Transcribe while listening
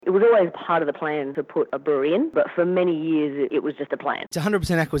It was always part of the plan to put a brewery in, but for many years it was just a plan. It's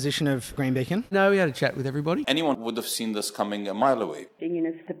 100% acquisition of Green Beacon. No, we had a chat with everybody. Anyone would have seen this coming a mile away.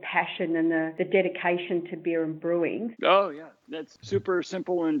 It's the passion and the dedication to beer and brewing. Oh, yeah. That's super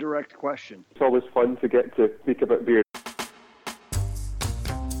simple and direct question. It's always fun to get to speak about beer.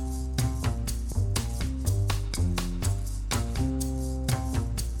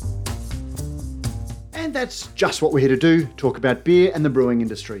 And that's just what we're here to do, talk about beer and the brewing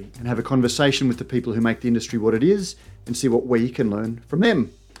industry and have a conversation with the people who make the industry what it is and see what we can learn from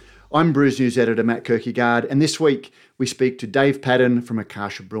them. I'm Brews News editor Matt Kierkegaard, and this week we speak to Dave Padden from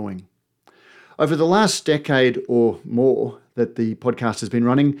Akasha Brewing. Over the last decade or more that the podcast has been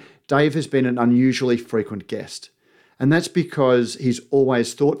running, Dave has been an unusually frequent guest. And that's because he's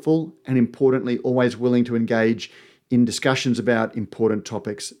always thoughtful and, importantly, always willing to engage in discussions about important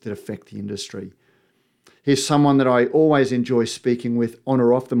topics that affect the industry. He's someone that I always enjoy speaking with on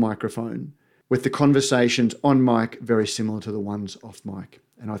or off the microphone, with the conversations on mic very similar to the ones off mic.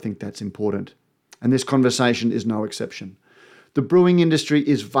 And I think that's important. And this conversation is no exception. The brewing industry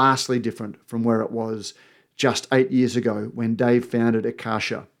is vastly different from where it was just 8 years ago when Dave founded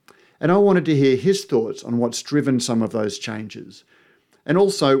Akasha. And I wanted to hear his thoughts on what's driven some of those changes, and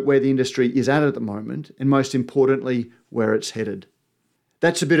also where the industry is at the moment, and most importantly, where it's headed.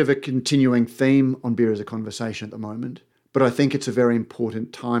 That's a bit of a continuing theme on Beer as a Conversation at the moment, but I think it's a very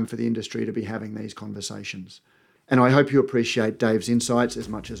important time for the industry to be having these conversations. And I hope you appreciate Dave's insights as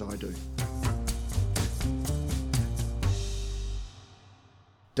much as I do.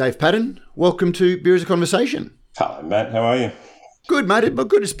 Dave Padden, welcome to Beer as a Conversation. Hello, Matt. How are you? Good, mate. But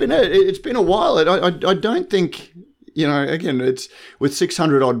good. It's been a while. I don't think, again, it's with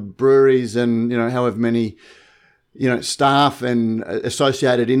 600 odd breweries and, however many, staff and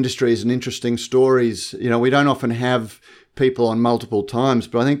associated industries and interesting stories. We don't often have people on multiple times,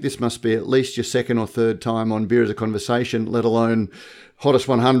 but I think this must be at least your second or third time on Beer as a Conversation, let alone hottest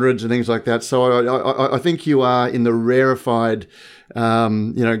 100s and things like that. So I think you are in the rarefied,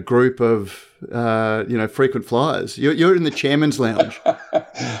 group of, frequent flyers. You're in the chairman's lounge.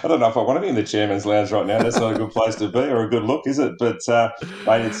 I don't know if I want to be in the chairman's lounge right now. That's not a good place to be or a good look, is it? But,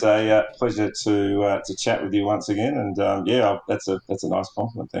 mate, it's a pleasure to chat with you once again. And, that's a nice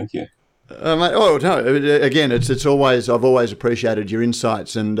compliment. Thank you. Mate, again, it's always, I've always appreciated your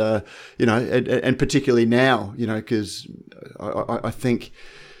insights and, and particularly now, because I think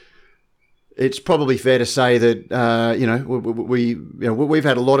it's probably fair to say that, we've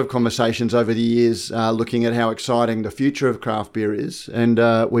had a lot of conversations over the years looking at how exciting the future of craft beer is. And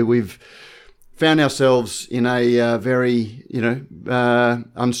we've found ourselves in a very,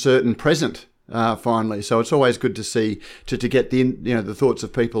 uncertain present. Finally, so it's always good to see to get the thoughts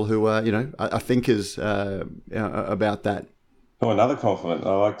of people who are thinkers about that. Oh, another compliment.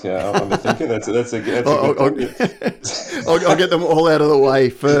 I like I'm a thinker. That's a good I'll get them all out of the way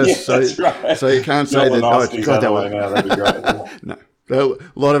first, yeah, that's right. So you can't say that. That'd be great. No,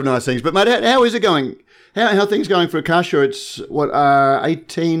 a lot of nice things. But mate, how is it going? How are things going for Akasha? It's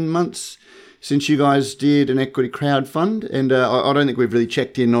 18 months since you guys did an equity crowdfund, and I don't think we've really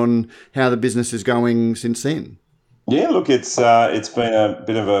checked in on how the business is going since then. Yeah, look, it's been a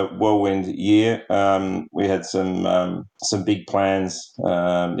bit of a whirlwind year. We had some big plans,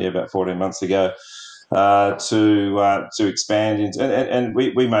 about 14 months ago, to expand into, and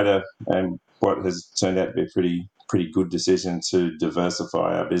we made what has turned out to be a pretty good decision to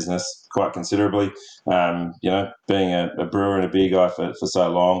diversify our business quite considerably. Being a brewer and a beer guy for so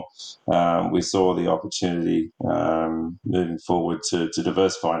long, we saw the opportunity moving forward to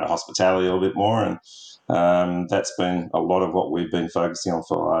diversify into hospitality a little bit more, and that's been a lot of what we've been focusing on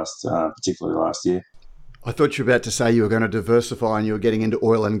for the last, particularly last year. I thought you were about to say you were going to diversify and you were getting into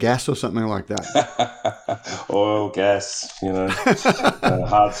oil and gas or something like that. Oil, gas,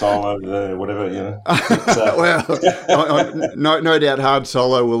 hard solo, whatever, Well, no doubt hard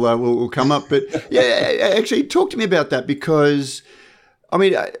solo will come up. But yeah, actually, talk to me about that because,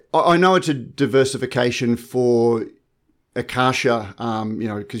 I know it's a diversification for Akasha,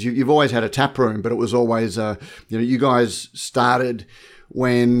 because you've always had a tap room, but it was always, you guys started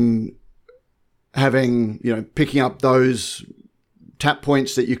when picking up those tap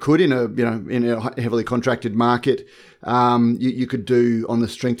points that you could in a heavily contracted market, you could do on the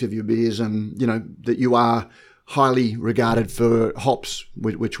strength of your beers, and that you are highly regarded for hops,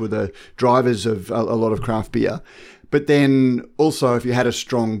 which were the drivers of a lot of craft beer. But then also, if you had a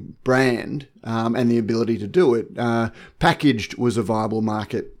strong brand and the ability to do it, packaged was a viable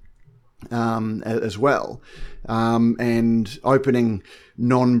market as well. And opening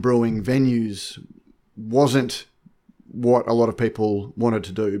non-brewing venues wasn't what a lot of people wanted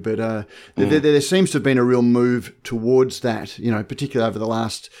to do. But there seems to have been a real move towards that, particularly over the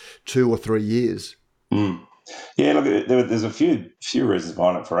last 2 or 3 years. Yeah, look, there's a few reasons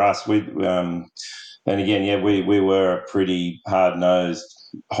behind it for us. We were a pretty hard-nosed,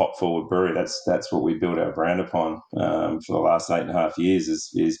 hop-forward brewery. That's what we built our brand upon for the last 8.5 years.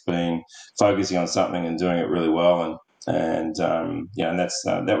 Is been focusing on something and doing it really well, and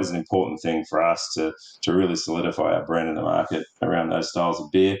that was an important thing for us to really solidify our brand in the market around those styles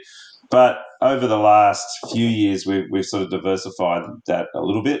of beer. But over the last few years, we've sort of diversified that a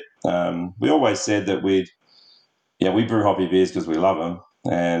little bit. We always said that we brew hoppy beers because we love them,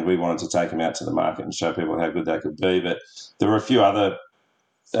 and we wanted to take them out to the market and show people how good they could be. But there were a few other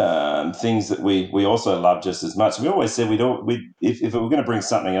things that we also love just as much. We always said if we were going to bring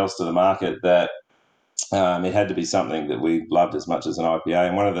something else to the market, that it had to be something that we loved as much as an IPA.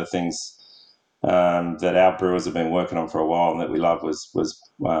 And one of the things that our brewers have been working on for a while and that we love was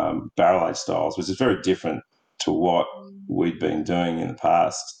barrel aged styles, which is very different to what we'd been doing in the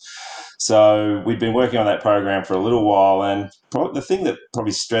past. So we'd been working on that program for a little while, and the thing that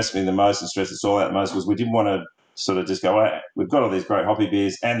probably stressed me the most and stressed us all out the most was we didn't want to sort of just go, we've got all these great hoppy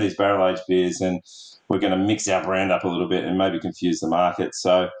beers and these barrel-aged beers, and we're going to mix our brand up a little bit and maybe confuse the market.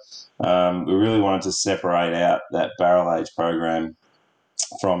 So we really wanted to separate out that barrel-aged program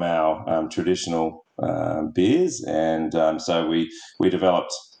from our traditional beers, and so we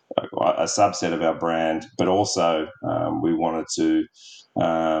developed a subset of our brand, but also we wanted to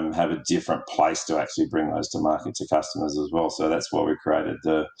have a different place to actually bring those to market to customers as well. So that's why we created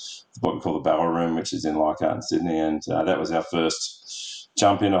what we call the Barrel Room, which is in Leichhardt in Sydney, and that was our first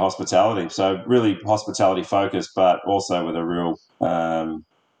jump into hospitality. So really hospitality focused, but also with a real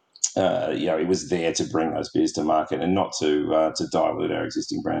it was there to bring those beers to market and not to dilute our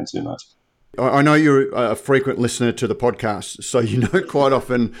existing brand too much. I know you're a frequent listener to the podcast, so quite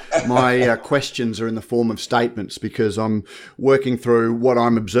often my questions are in the form of statements because I'm working through what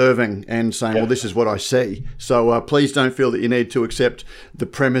I'm observing and saying, well, this is what I see. So please don't feel that you need to accept the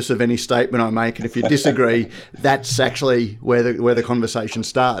premise of any statement I make. And if you disagree, that's actually where the conversation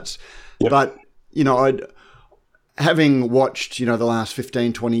starts. Yep. But, having watched, the last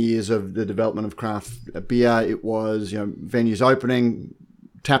 15, 20 years of the development of craft beer, it was, venues opening,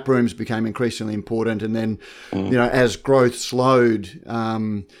 tap rooms became increasingly important, and then, as growth slowed,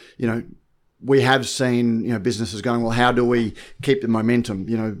 we have seen, businesses going, well, how do we keep the momentum?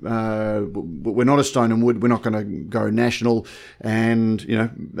 We're not a Stone and Wood, we're not going to go national, and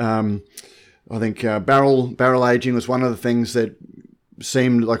I think barrel aging was one of the things that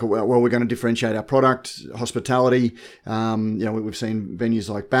seemed like, well, we're going to differentiate our product, hospitality. We've seen venues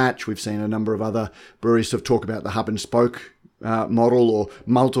like Batch, we've seen a number of other breweries sort of talk about the hub and spoke model, or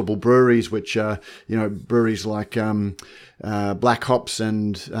multiple breweries, which breweries like Black Hops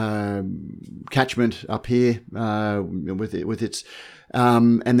and Catchment up here with its,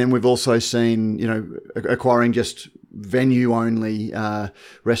 and then we've also seen acquiring just venue only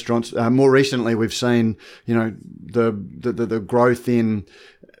restaurants. More recently, we've seen the growth in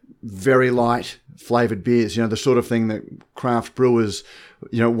very light flavored beers. The sort of thing that craft brewers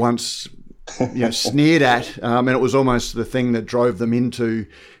once sneered at, and it was almost the thing that drove them into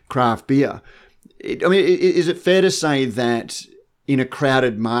craft beer. Is it fair to say that in a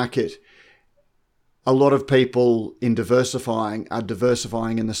crowded market, a lot of people in diversifying are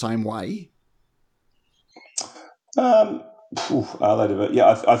diversifying in the same way? Are they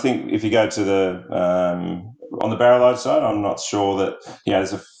I think if you go to the on the barrel aged side, I'm not sure that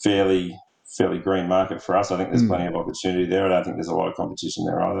there's a fairly green market for us. I think there's plenty of opportunity there. I don't think there's a lot of competition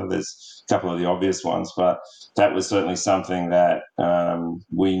there either. There's a couple of the obvious ones, but that was certainly something that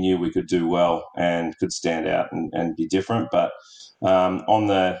we knew we could do well and could stand out and be different. But on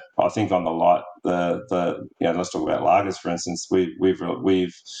the light, let's talk about lagers, for instance.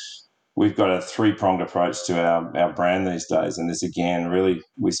 We've got a three-pronged approach to our brand these days, and this again, really,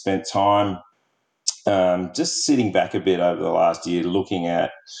 we spent time just sitting back a bit over the last year, looking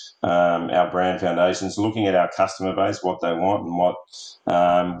at our brand foundations, looking at our customer base, what they want,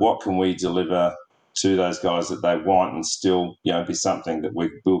 and what can we deliver to those guys that they want, and still be something that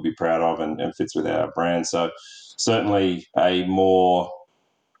we will be proud of and fits with our brand. So certainly a more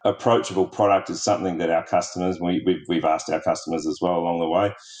approachable product is something that our customers, we've asked our customers as well along the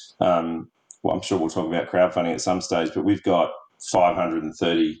way. Well, I'm sure we'll talk about crowdfunding at some stage, but we've got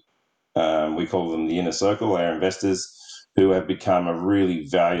 530, we call them the inner circle, our investors, who have become a really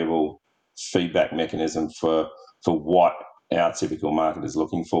valuable feedback mechanism for what our typical market is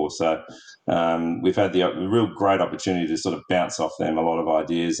looking for. So we've had the real great opportunity to sort of bounce off them a lot of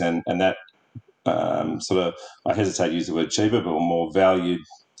ideas, and that sort of, I hesitate to use the word cheaper, but more valued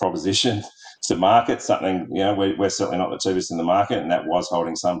proposition to market. Something, we're certainly not the cheapest in the market, and that was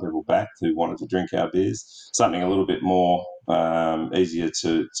holding some people back who wanted to drink our beers. Something a little bit more easier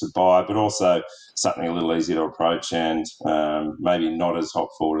to buy, but also something a little easier to approach, and maybe not as hop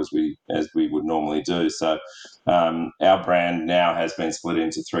forward as we would normally do. So our brand now has been split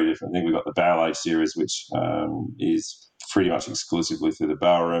into three different things. We've got the barrel age series, which is pretty much exclusively through the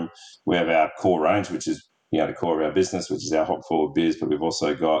barrel room. We have our core range, which is the core of our business, which is our hop forward beers, but we've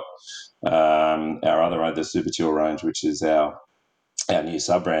also got our other the Super Chill range, which is our new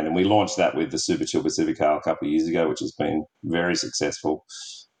sub brand, and we launched that with the Super Chill Pacific Ale a couple of years ago, which has been very successful.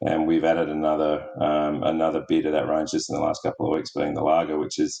 And we've added another beer to that range just in the last couple of weeks, being the lager,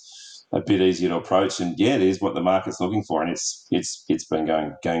 which is a bit easier to approach. And it is what the market's looking for, and it's been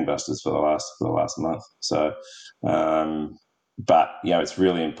going gangbusters for the last month. So, but it's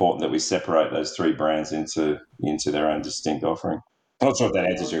really important that we separate those three brands into their own distinct offering. I'm not sure if that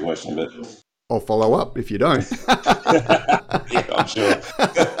answers your question, but I'll follow up if you don't. Yeah, I'm sure.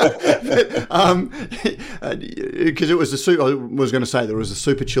 Because I was going to say there was a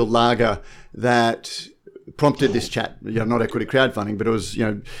Super Chill lager that prompted this chat. Not equity crowdfunding, but it was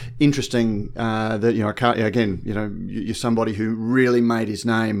interesting that you're somebody who really made his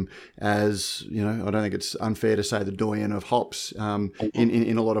name as I don't think it's unfair to say the doyen of hops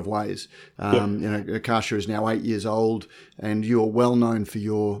in a lot of ways. Akasha is now 8 years old, and you're well known for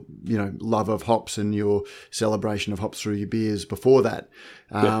your love of hops and your celebration of hops through your beers before that.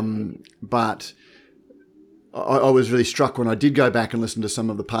 But I was really struck when I did go back and listen to some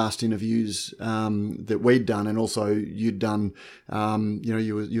of the past interviews that we'd done, and also you'd done.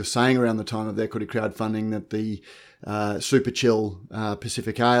 You were saying around the time of the equity crowdfunding that the Super Chill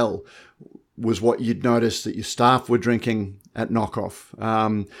Pacific Ale was what you'd noticed that your staff were drinking at Knockoff.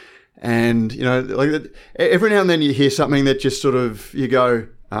 And like every now and then you hear something that just sort of you go,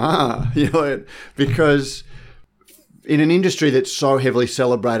 because in an industry that's so heavily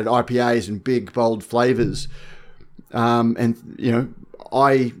celebrated IPAs and big, bold flavours, I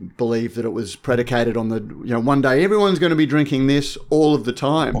believe that it was predicated on the, one day everyone's going to be drinking this all of the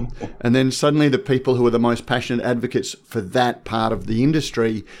time. And then suddenly the people who are the most passionate advocates for that part of the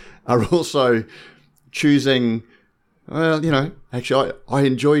industry are also choosing, actually, I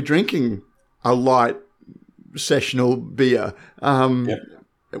enjoy drinking a light sessional beer.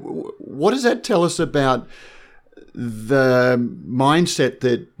 What does that tell us about the mindset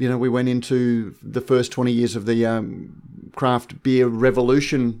that we went into the first 20 years of the craft beer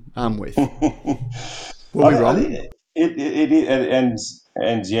revolution with? Were we wrong? And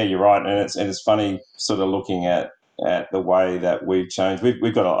yeah, you're right, and it's funny sort of looking at the way that we've changed.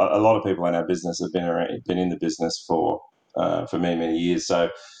 We've got a lot of people in our business have been in the business for many years, so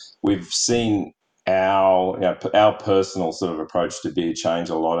we've seen our personal sort of approach to beer change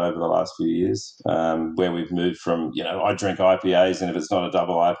a lot over the last few years, where we've moved from, I drink IPAs, and if it's not a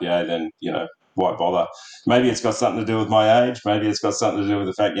double IPA, then, why bother? Maybe it's got something to do with my age. Maybe it's got something to do with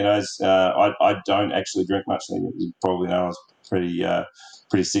the fact, I don't actually drink much. You probably know I was pretty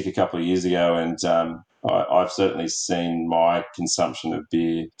sick a couple of years ago, and I've certainly seen my consumption of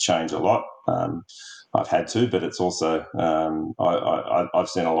beer change a lot. I've had to, but it's also I've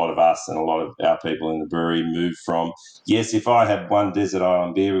seen a lot of us and a lot of our people in the brewery move from, yes, if I had one desert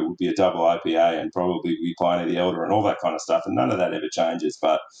island beer, it would be a double IPA and probably be Pliny the Elder and all that kind of stuff, and none of that ever changes.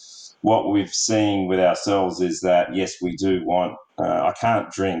 But what we've seen with ourselves is that, yes, we do want, I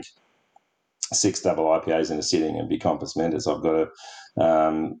can't drink 6 double IPAs in a sitting and be compos mentis. I've got to,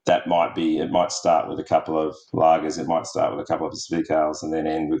 it might start with a couple of lagers, it might start with a couple of Pacific Ales, and then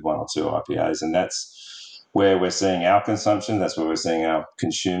end with 1 or 2 IPAs. And that's where we're seeing our consumption. That's where we're seeing our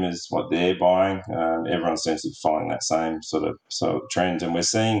consumers, what they're buying. Everyone seems to be following that same sort of trend. And we're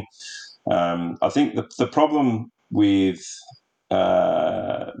seeing, I think the problem with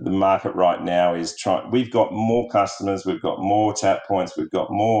the market right now is we've got more customers, we've got more tap points, we've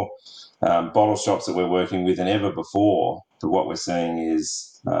got more bottle shops that we're working with than ever before. But what we're seeing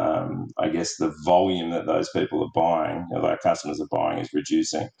is, I guess, the volume that those people are buying, that our customers are buying, is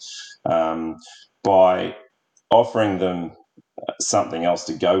reducing. By offering them something else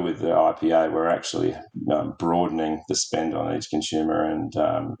to go with the IPA, we're actually broadening the spend on each consumer and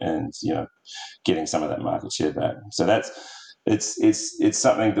getting some of that market share back. So it's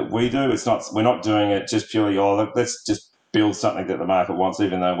something that we do. We're not doing it just purely, let's just build something that the market wants,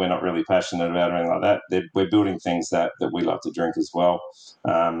 even though we're not really passionate about anything like that. We're building things that we love to drink as well.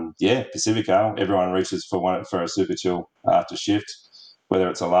 Pacific Ale, everyone reaches for a Super Chill after shift. whether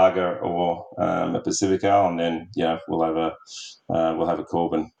it's a lager or a Pacific Ale, and then we'll have a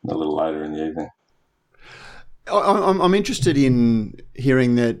Corbin a little later in the evening. I'm interested in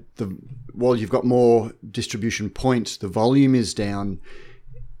hearing that while you've got more distribution points, the volume is down.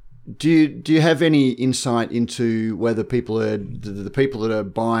 Do you have any insight into whether the people that are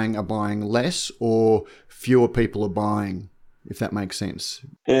buying less, or fewer people are buying, if that makes sense?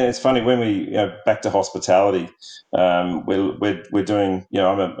 Yeah, it's funny when we back to hospitality. We're doing.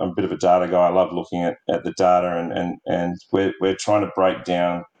 I'm a bit of a data guy. I love looking at the data, and we're trying to break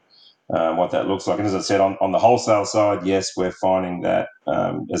down what that looks like. And as I said, on the wholesale side, yes, we're finding that,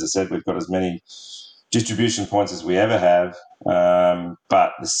 as I said, we've got as many distribution points as we ever have,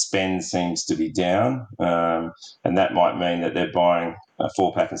 but the spend seems to be down, and that might mean that they're buying a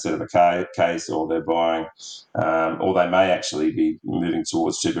 4-pack instead of a case, or they're buying, or they may actually be moving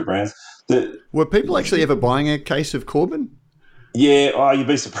towards cheaper brands. Were people actually ever buying a case of Corbin? Yeah, you'd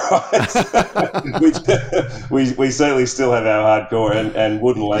be surprised. we certainly still have our hardcore, and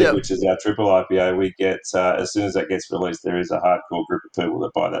Wooden Leg, which is our triple IPA, we get, as soon as that gets released, there is a hardcore group of people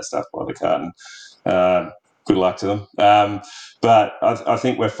that buy that stuff by the carton. Good luck to them. But I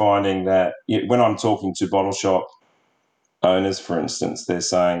think we're finding that when I'm talking to bottle shop owners, for instance, they're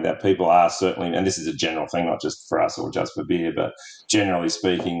saying that people are certainly, and this is a general thing, not just for us or just for beer, but generally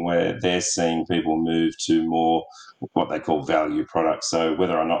speaking, where they're seeing people move to more what they call value products. So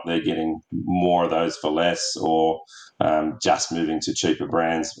whether or not they're getting more of those for less, or just moving to cheaper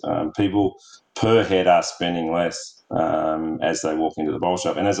brands, people per head are spending less as they walk into the bottle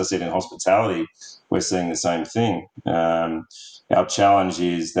shop. And as I said, in hospitality, we're seeing the same thing. Our challenge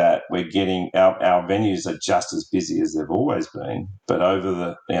is that we're getting our venues are just as busy as they've always been, but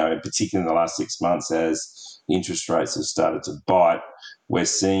over particularly in the last 6 months, as interest rates have started to bite, we're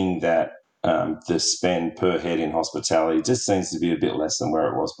seeing that the spend per head in hospitality just seems to be a bit less than where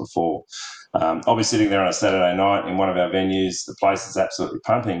it was before. I'll be sitting there on a Saturday night in one of our venues, the place is absolutely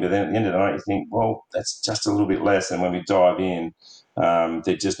pumping, but then at the end of the night you think, well, that's just a little bit less, and when we dive in,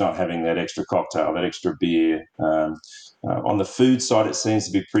 they're just not having that extra cocktail, that extra beer. On the food side, it seems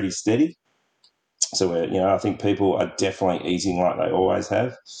to be pretty steady. So, I think people are definitely eating like they always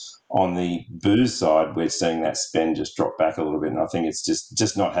have. On the booze side, we're seeing that spend just drop back a little bit, and I think it's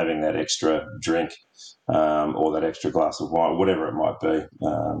just not having that extra drink or that extra glass of wine, whatever it might be.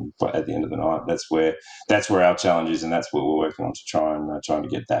 But at the end of the night, that's where our challenge is, and that's what we're working on to trying to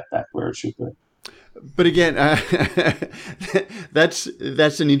get that back where it should be. But again, that's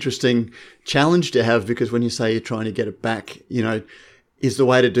an interesting challenge to have, because when you say you're trying to get it back, is the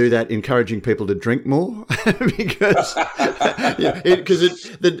way to do that encouraging people to drink more? Because in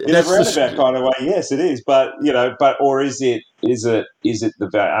a roundabout kind of way, yes, it is. But or is it are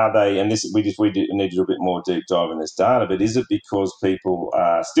they? And this we need to do a bit more deep dive in this data. But is it because people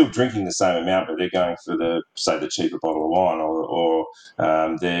are still drinking the same amount, but they're going for the cheaper bottle of wine, or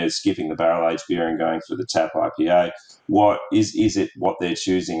they're skipping the barrel aged beer and going for the tap IPA? What is it what they're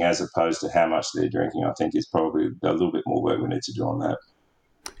choosing as opposed to how much they're drinking? I think is probably a little bit more work we need to do on that.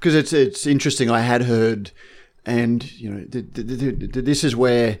 Because it's interesting. I had heard, and this is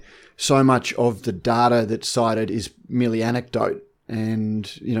where so much of the data that's cited is merely anecdote.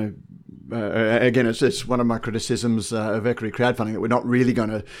 And again, it's one of my criticisms of equity crowdfunding that we're not really going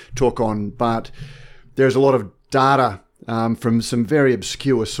to talk on. But there's a lot of data from some very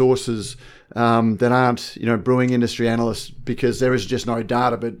obscure sources that aren't, brewing industry analysts, because there is just no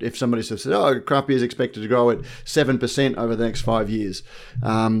data. But if somebody says, craft beer is expected to grow at 7% over the next 5 years,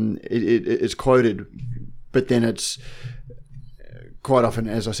 it's quoted, but then it's quite often,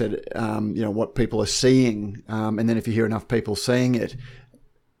 as I said, what people are seeing. And then if you hear enough people saying it,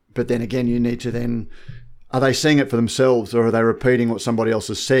 but then again, you need to then, are they seeing it for themselves, or are they repeating what somebody else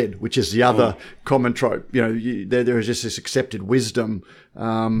has said, which is the other common trope? There is just this accepted wisdom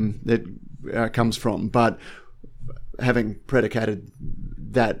that comes from. But having predicated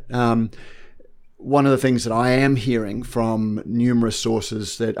that, one of the things that I am hearing from numerous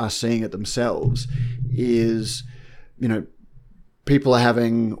sources that are seeing it themselves is, people are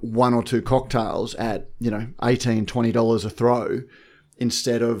having one or two cocktails at, $18, $20 a throw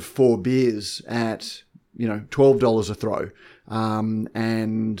instead of 4 beers at, $12 a throw.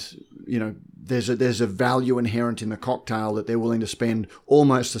 There's a value inherent in the cocktail that they're willing to spend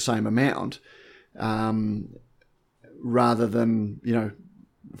almost the same amount rather than,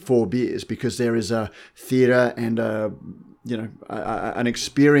 4 beers, because there is a theatre and an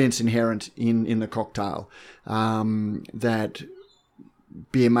experience inherent in the cocktail that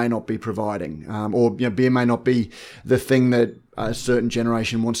beer may not be providing, or beer may not be the thing that a certain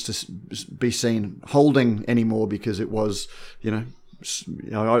generation wants to be seen holding anymore, because it was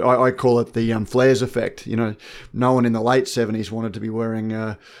I call it the flares effect. No one in the late 70s wanted to be wearing,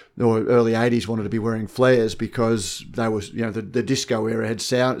 or early 80s wanted to be wearing flares because they was, the disco era had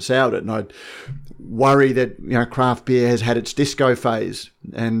soured it. And I'd worry that, craft beer has had its disco phase.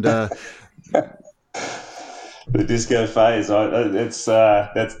 And the disco phase, that's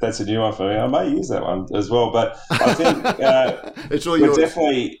a new one for me. I may use that one as well, but I think it's all yours.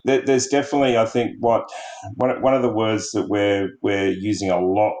 There's definitely, I think, one of the words that we're using a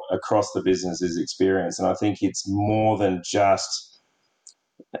lot across the business is experience, and I think it's more than just.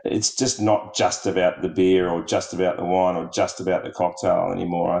 It's just not just about the beer or just about the wine or just about the cocktail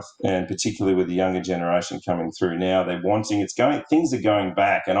anymore. And particularly with the younger generation coming through now, things are going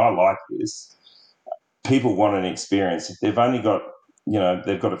back, and I like this. People want an experience. They've only got,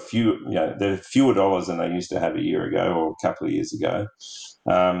 they've got there are fewer dollars than they used to have a year ago or a couple of years ago.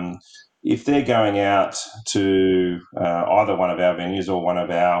 If they're going out to either one of our venues or one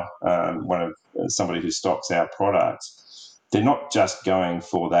of somebody who stocks our product, they're not just going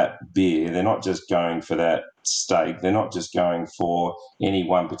for that beer. They're not just going for that steak. They're not just going for any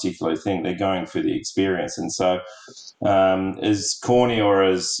one particular thing. They're going for the experience. And so, as corny or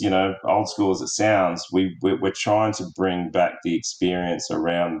as old school as it sounds, we're trying to bring back the experience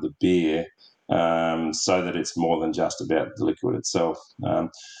around the beer, so that it's more than just about the liquid itself.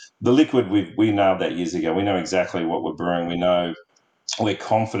 The liquid, we nailed that years ago. We know exactly what we're brewing. We're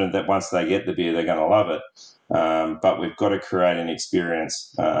confident that once they get the beer, they're going to love it. But we've got to create an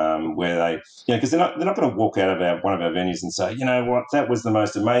experience where they, because they're not going to walk out of one of our venues and say, you know what, that was the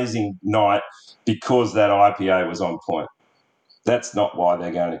most amazing night because that IPA was on point. That's not why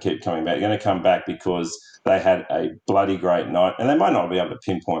they're going to keep coming back. They're going to come back because they had a bloody great night, and they might not be able to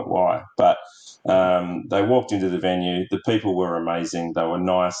pinpoint why, but they walked into the venue. The people were amazing. They were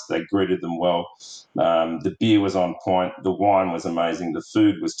nice. They greeted them well. The beer was on point. The wine was amazing. The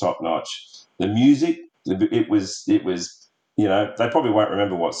food was top notch. The music, it was. They probably won't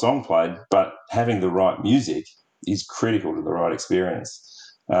remember what song played, but having the right music is critical to the right experience.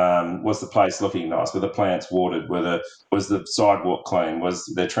 Was the place looking nice? Were the plants watered? Was the sidewalk clean? Was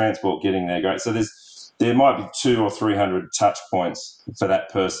their transport getting there great? So there might be 200 or 300 touch points for that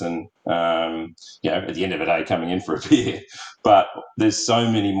person, at the end of the day coming in for a beer. But there's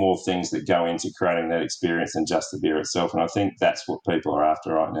so many more things that go into creating that experience than just the beer itself. And I think that's what people are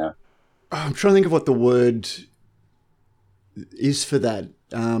after right now. I'm trying to think of what the word is for that.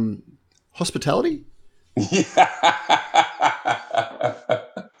 Hospitality?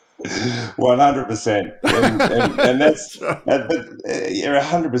 100%, and that's. But you're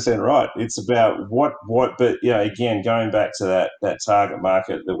 100% right. It's about what. But again, going back to that target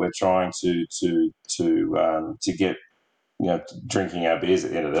market that we're trying to get, drinking our beers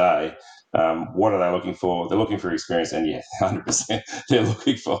at the end of the day. What are they looking for? They're looking for experience, and 100%, they're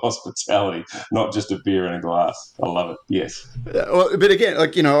looking for hospitality, not just a beer in a glass. I love it. Yes. Well, but again,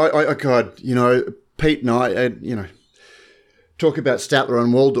 Pete and I, talk about Statler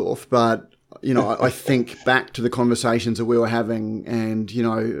and Waldorf, but I think back to the conversations that we were having, and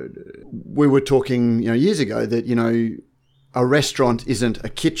we were talking years ago that a restaurant isn't a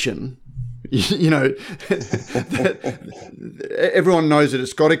kitchen. Everyone knows that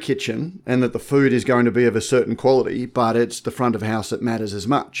it's got a kitchen and that the food is going to be of a certain quality, but it's the front of house that matters as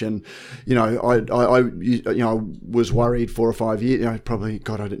much. And I was worried 4 or 5 years. Probably,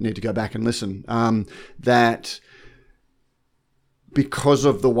 God, I need to go back and listen. That because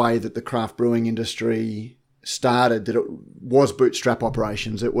of the way that the craft brewing industry started, that it was bootstrap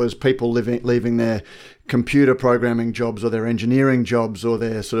operations. It was people leaving their computer programming jobs or their engineering jobs or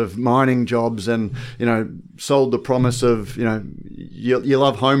their sort of mining jobs, and sold the promise of you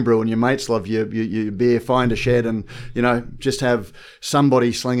love homebrew and your mates love your beer. Find a shed and just have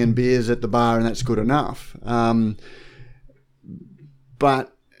somebody slinging beers at the bar, and that's good enough.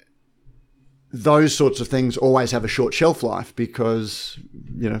 But those sorts of things always have a short shelf life because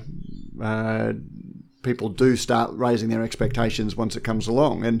people do start raising their expectations once it comes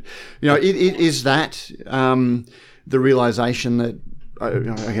along. And, it is that the realization that,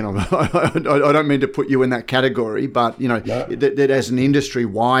 again, I don't mean to put you in that category, but, that as an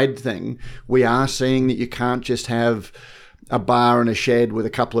industry-wide thing, we are seeing that you can't just have a bar and a shed with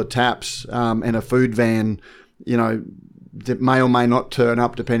a couple of taps and a food van, that may or may not turn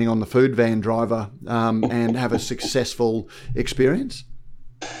up depending on the food van driver and have a successful experience.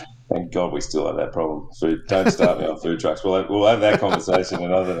 Thank God we still have that problem. Food. Don't start me on food trucks. We'll have that conversation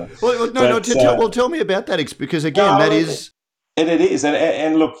another day. Tell me about that, because again, that is. And it is,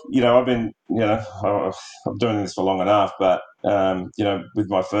 and look, I've been, I'm doing this for long enough, but with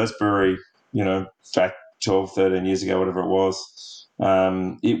my first brewery, back 12, 13 years ago, whatever it was,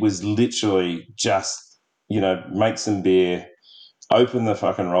 It was literally just, make some beer, open the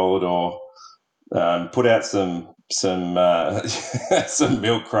fucking roller door, put out some some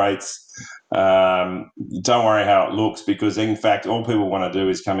milk crates. Don't worry how it looks, because in fact, all people want to do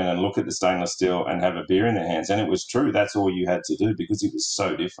is come in and look at the stainless steel and have a beer in their hands. And it was true. That's all you had to do, because it was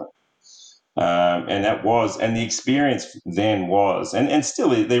so different. And the experience then was, and still,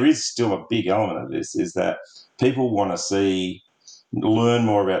 there is still a big element of this, is that people want to learn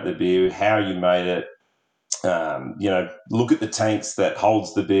more about the beer, how you made it, look at the tanks that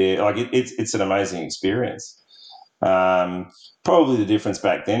holds the beer. Like it's an amazing experience. Probably the difference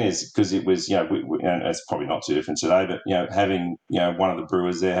back then is because it was, and it's probably not too different today, but, having, one of the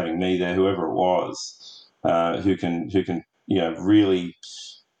brewers there, having me there, whoever it was, who can, really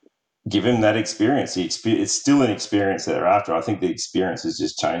give him that experience. It's still an experience thereafter. I think the experience is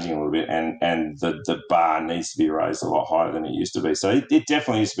just changing a little bit, and the bar needs to be raised a lot higher than it used to be. So it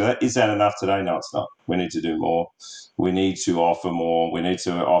definitely used to be that. Is that enough today? No, it's not. We need to do more. We need to offer more. We need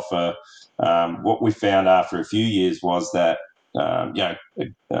to offer. What we found after a few years was that,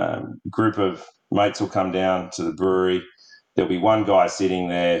 a group of mates will come down to the brewery. There'll be one guy sitting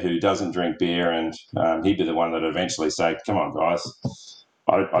there who doesn't drink beer, and he'd be the one that eventually say, "Come on, guys.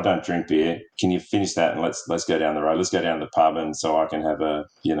 I don't drink beer. Can you finish that and let's go down the road? Let's go down to the pub, and so I can have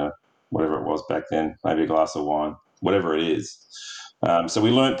whatever it was back then, maybe a glass of wine, whatever it is." So we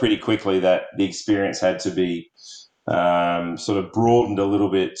learned pretty quickly that the experience had to be sort of broadened a little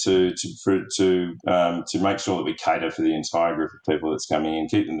bit to make sure that we cater for the entire group of people that's coming in,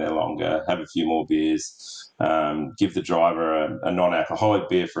 keep them there longer, have a few more beers, give the driver a non-alcoholic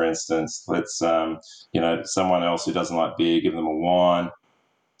beer, for instance. Let's someone else who doesn't like beer, give them a wine.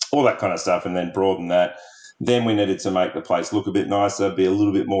 All that kind of stuff, and then broaden that. Then we needed to make the place look a bit nicer, be a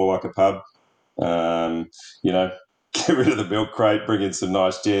little bit more like a pub. Get rid of the milk crate, bring in some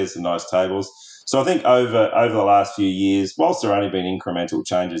nice chairs, some nice tables. So I think over the last few years, whilst there have only been incremental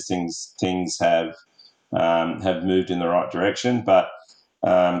changes, things have moved in the right direction. But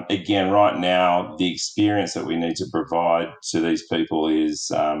again, right now, the experience that we need to provide to these people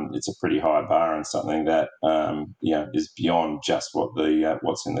is it's a pretty high bar, and something that is beyond just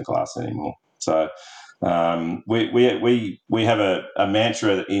what's in the glass anymore. So we have a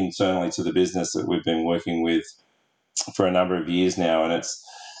mantra internally to the business that we've been working with for a number of years now, and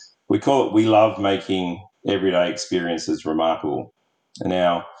we call it, we love making everyday experiences remarkable.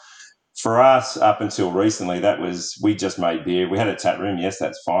 Now, for us, up until recently, we just made beer. We had a tap room. Yes,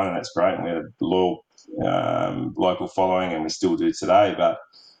 that's fine, and that's great. And we had a loyal local following, and we still do today. But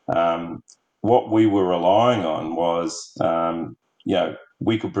what we were relying on was,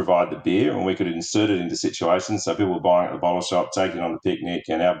 we could provide the beer, and we could insert it into situations. So people were buying at the bottle shop, taking it on the picnic,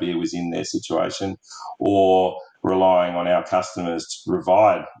 and our beer was in their situation, or relying on our customers to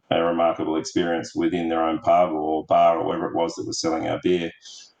provide a remarkable experience within their own pub or bar or wherever it was that was selling our beer.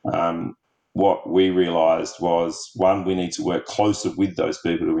 What we realised was, one, we need to work closer with those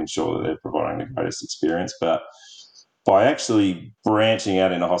people to ensure that they're providing the greatest experience. But by actually branching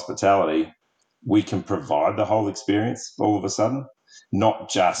out into hospitality, we can provide the whole experience all of a sudden, not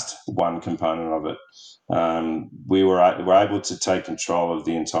just one component of it. We were able to take control of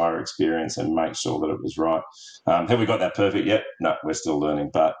the entire experience and make sure that it was right. Have we got that perfect yet? No, we're still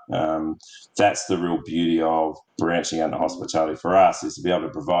learning. But that's the real beauty of branching out into hospitality for us, is to be able to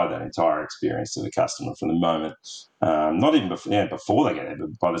provide that entire experience to the customer from the moment, not even before they get there,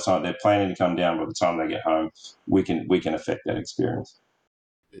 but by the time they're planning to come down, by the time they get home, we can affect that experience.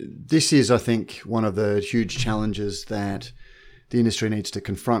 This is, I think, one of the huge challenges that the industry needs to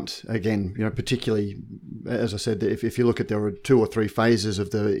confront. Again, particularly, as I said, if you look at, there were 2 or 3 phases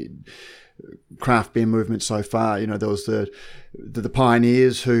of the craft beer movement so far. There was the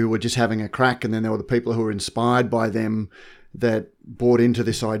pioneers who were just having a crack, and then there were the people who were inspired by them that bought into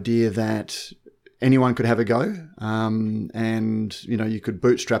this idea that anyone could have a go, and you could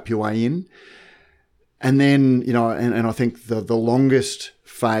bootstrap your way in. And then, and I think the longest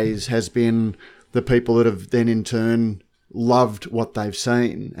phase has been the people that have then in turn loved what they've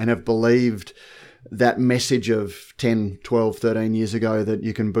seen and have believed that message of 10, 12, 13 years ago that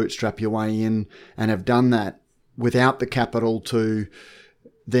you can bootstrap your way in, and have done that without the capital to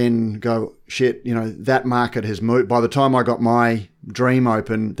then go, shit, that market has moved. By the time I got my dream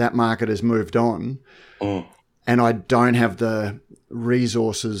open, that market has moved on. And I don't have the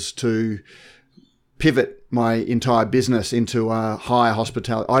resources to pivot my entire business into a higher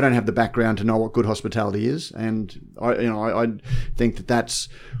hospitality. I don't have the background to know what good hospitality is, and I think that that's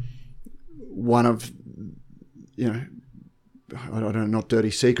one of, I don't know, not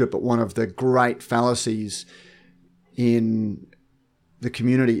dirty secret, but one of the great fallacies in the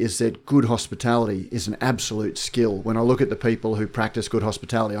community is that good hospitality is an absolute skill. When I look at the people who practice good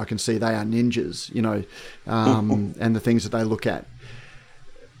hospitality, I can see they are ninjas, and the things that they look at.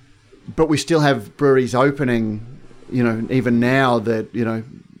 But we still have breweries opening, even now that,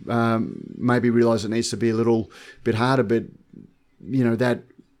 maybe realise it needs to be a little bit harder, but, that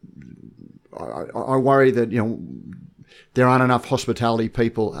I worry that, there aren't enough hospitality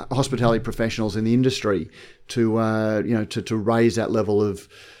professionals in the industry to raise that level of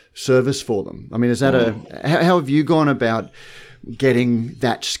service for them. I mean, is that how have you gone about getting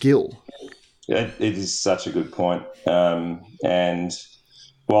that skill? It is such a good point. And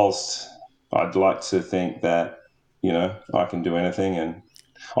whilst I'd like to think that, I can do anything and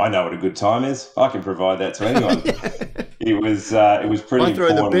I know what a good time is, I can provide that to anyone. It was pretty I throw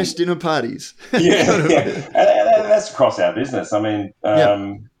important. the best dinner parties. Yeah. And that's across our business. I mean,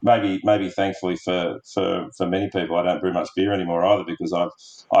 maybe thankfully for many people, I don't brew much beer anymore either, because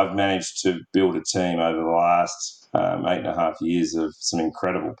I've managed to build a team over the last 8.5 years of some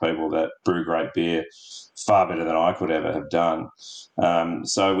incredible people that brew great beer far better than I could ever have done.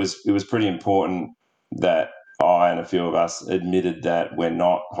 So it was pretty important that I and a few of us admitted that we're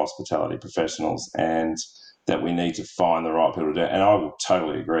not hospitality professionals and that we need to find the right people to do it. And I will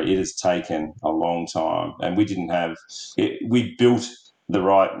totally agree. It has taken a long time, and we didn't have it. We built the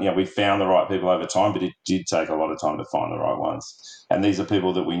right, we found the right people over time, but it did take a lot of time to find the right ones. And these are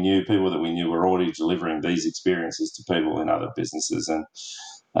people that we knew were already delivering these experiences to people in other businesses. And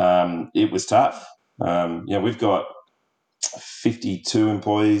it was tough. We've got 52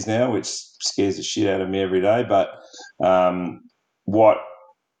 employees now, which scares the shit out of me every day. But what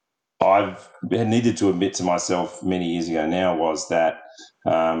I've needed to admit to myself many years ago now was that,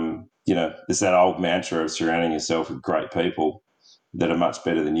 there's that old mantra of surrounding yourself with great people that are much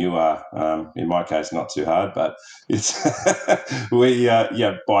better than you are. In my case, not too hard, but it's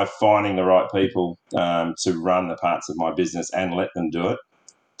by finding the right people to run the parts of my business and let them do it.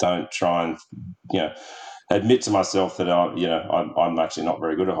 Don't try and, admit to myself that I'm actually not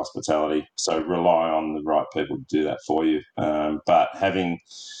very good at hospitality. So rely on the right people to do that for you. But having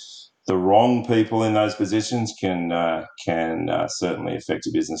the wrong people in those positions can certainly affect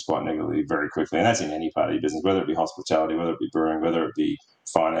a business quite negatively very quickly. And that's in any part of your business, whether it be hospitality, whether it be brewing, whether it be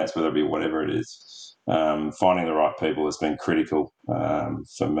finance, whether it be whatever it is. Finding the right people has been critical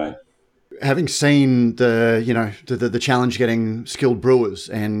for me. Having seen the challenge getting skilled brewers,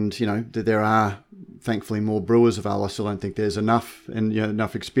 and that there are thankfully more brewers available. I still don't think there's enough, and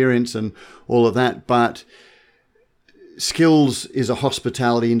enough experience and all of that. But skills is a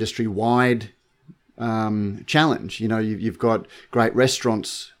hospitality industry wide challenge. You've got great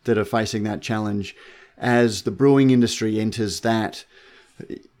restaurants that are facing that challenge. As the brewing industry enters that,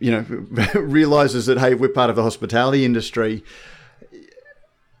 realizes that, hey, we're part of the hospitality industry.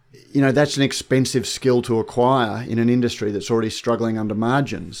 That's an expensive skill to acquire in an industry that's already struggling under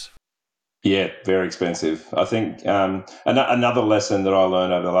margins. Yeah, very expensive. I think another lesson that I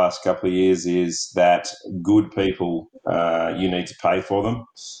learned over the last couple of years is that good people, you need to pay for them.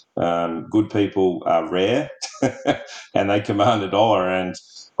 Good people are rare and they command $1. And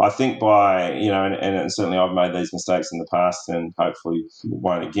I think by, and certainly I've made these mistakes in the past and hopefully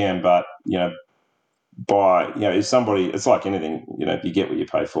won't again, but, if somebody, it's like anything, you get what you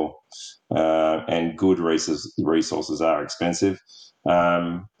pay for, and good resources are expensive.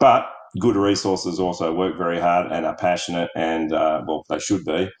 But good resources also work very hard and are passionate and, they should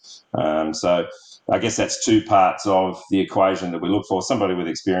be. So I guess that's two parts of the equation that we look for, somebody with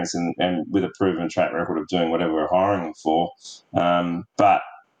experience and with a proven track record of doing whatever we're hiring them for. But,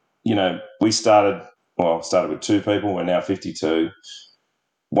 we started with 2 people. We're now 52.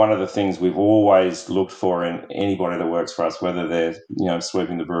 One of the things we've always looked for in anybody that works for us, whether they're,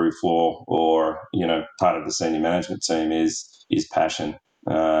 sweeping the brewery floor or, part of the senior management team is passion.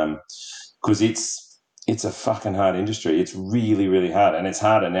 Because it's a fucking hard industry. It's really, really hard. And it's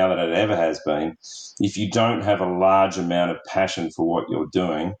harder now than it ever has been. If you don't have a large amount of passion for what you're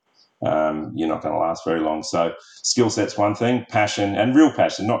doing, you're not going to last very long. So skill set's one thing, passion, and real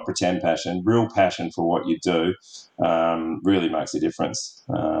passion, not pretend passion, real passion for what you do really makes a difference.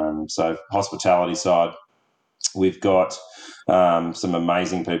 So hospitality side, we've got some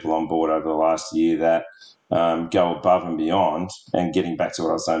amazing people on board over the last year that go above and beyond. And getting back to what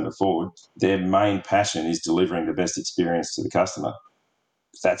I was saying before, their main passion is delivering the best experience to the customer.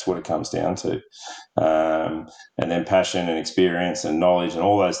 That's what it comes down to. And then passion and experience and knowledge and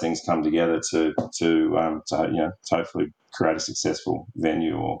all those things come together to hopefully create a successful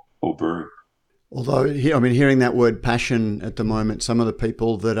venue or brewery. Although, I mean, hearing that word passion at the moment, some of the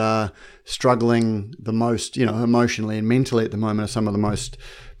people that are struggling the most, emotionally and mentally at the moment are some of the most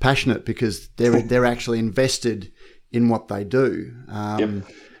passionate because they're actually invested in what they do.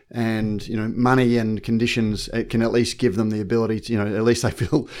 And, money and conditions, it can at least give them the ability to, at least they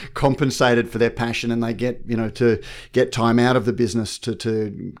feel compensated for their passion and they get, to get time out of the business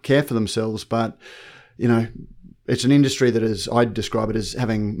to care for themselves. But, it's an industry that is, I'd describe it as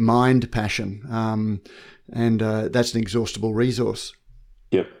having mind passion. And that's an inexhaustible resource.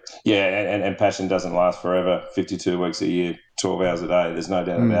 Yep. Yeah, and passion doesn't last forever. 52 weeks a year, 12 hours a day. There's no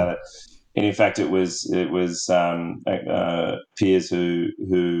doubt about it. And in fact, it was Piers who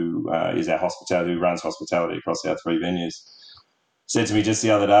is our hospitality, who runs hospitality across our 3 venues, said to me just the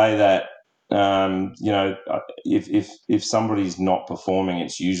other day that if somebody's not performing,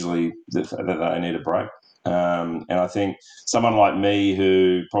 it's usually that they need a break. And I think someone like me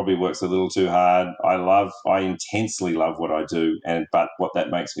who probably works a little too hard, I intensely love what I do, but what that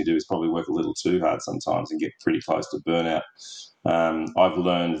makes me do is probably work a little too hard sometimes and get pretty close to burnout. I've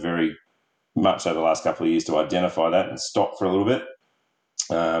learned very much over the last couple of years to identify that and stop for a little bit.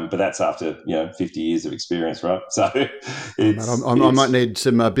 But that's after 50 years of experience, right? So I might need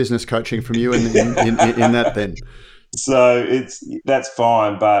some business coaching from you in that then. So that's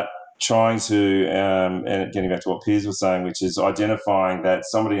fine, but trying to and getting back to what Piers was saying, which is identifying that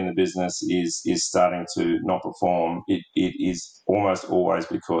somebody in the business is starting to not perform. It is almost always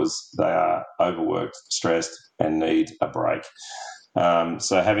because they are overworked, stressed, and need a break.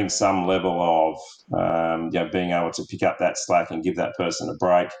 So having some level of being able to pick up that slack and give that person a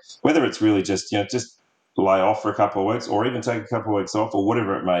break, whether it's really just lay off for a couple of weeks or even take a couple of weeks off or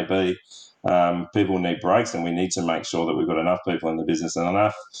whatever it may be. People need breaks, and we need to make sure that we've got enough people in the business and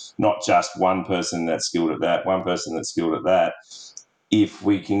enough, not just one person that's skilled at that, one person that's skilled at that. If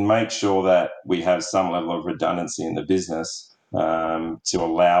we can make sure that we have some level of redundancy in the business to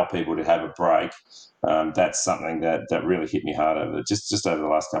allow people to have a break, that's something that really hit me hard over just over the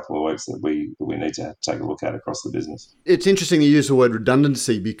last couple of weeks that we need to take a look at across the business. It's interesting you use the word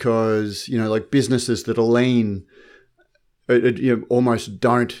redundancy because, like businesses that are lean, almost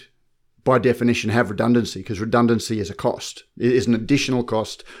don't, by definition, have redundancy because redundancy is a cost. It is an additional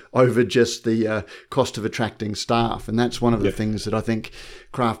cost over just the cost of attracting staff. And that's one of the things that I think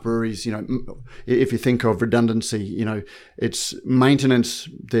craft breweries, if you think of redundancy, it's maintenance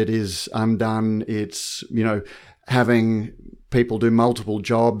that is undone. It's, having people do multiple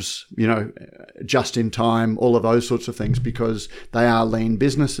jobs, just in time, all of those sorts of things because they are lean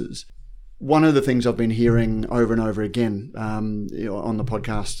businesses. One of the things I've been hearing over and over again, on the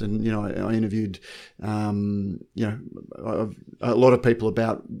podcast, and I interviewed, a lot of people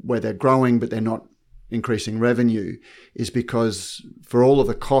about where they're growing, but they're not increasing revenue, is because for all of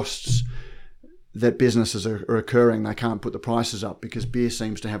the costs that businesses are occurring, they can't put the prices up because beer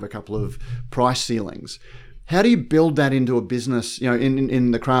seems to have a couple of price ceilings. How do you build that into a business,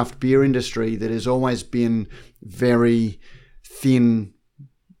 in the craft beer industry that has always been very thin?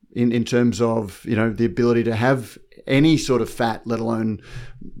 In terms of, the ability to have any sort of fat, let alone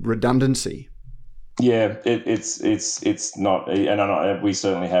redundancy. Yeah, it's not, and we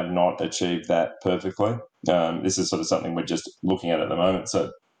certainly have not achieved that perfectly. This is sort of something we're just looking at the moment.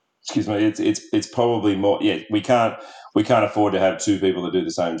 So, excuse me, it's probably more. Yeah, we can't afford to have 2 people that do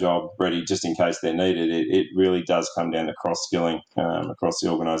the same job ready just in case they're needed. It really does come down to cross skilling across the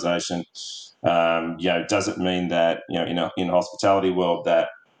organisation. Does it mean that in a hospitality world that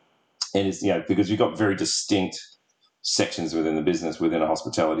and it's because we've got very distinct sections within the business within a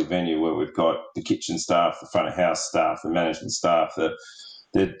hospitality venue where we've got the kitchen staff, the front of house staff, the management staff, the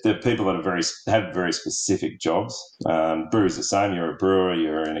people that have very specific jobs. Brewer's the same. You're a brewer,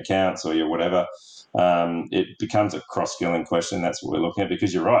 you're in accounts, or you're whatever. It becomes a cross-skilling question. That's what we're looking at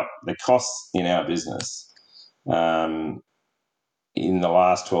because you're right. The costs in our business in the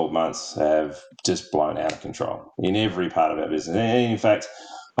last 12 months have just blown out of control in every part of our business. And in fact,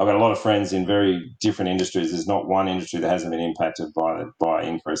 I've got a lot of friends in very different industries. There's not one industry that hasn't been impacted by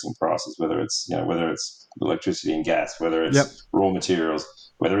increasing prices, whether it's electricity and gas, whether it's raw materials,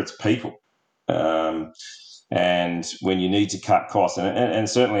 whether it's people. And when you need to cut costs, and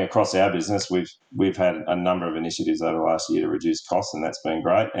certainly across our business, we've had a number of initiatives over the last year to reduce costs, and that's been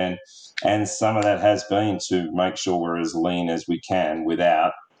great. And some of that has been to make sure we're as lean as we can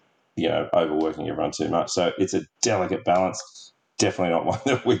without overworking everyone too much. So it's a delicate balance. Definitely not one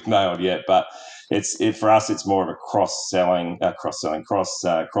that we've nailed yet, but for us, it's more of a cross-skilling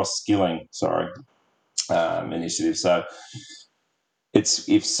initiative. So it's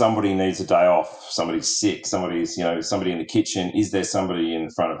if somebody needs a day off, somebody's sick, somebody's somebody in the kitchen. Is there somebody in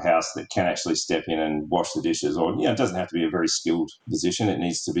the front of house that can actually step in and wash the dishes? Or it doesn't have to be a very skilled position. It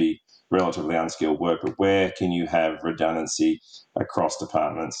needs to be relatively unskilled work. But where can you have redundancy across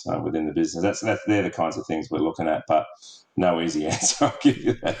departments within the business? They're the kinds of things we're looking at. But no easy answer. I'll give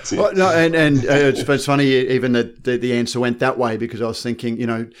you that too. Well, no, and it's funny even that the answer went that way, because I was thinking,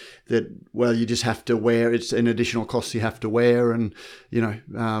 that, well, you just have to wear, it's an additional cost you have to wear, and,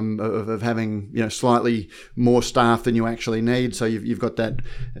 of having, slightly more staff than you actually need. So you've got that,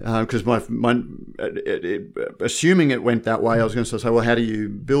 because assuming it went that way, I was going to say, well, how do you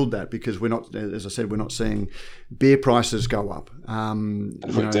build that? Because we're not, as I said, we're not seeing beer prices go up.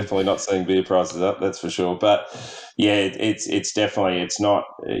 We're definitely not seeing beer prices up, that's for sure. But yeah, it's definitely, it's not,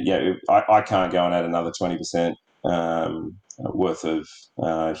 I can't go and add another 20% worth of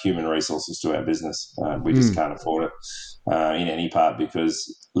human resources to our business. We just can't afford it in any part,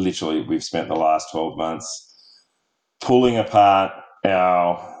 because literally we've spent the last 12 months pulling apart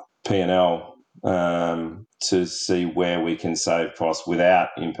our P&L to see where we can save costs without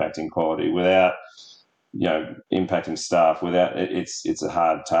impacting quality, without impacting staff. Without it's a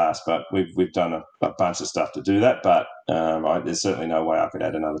hard task, but we've done a bunch of stuff to do that. But there's certainly no way I could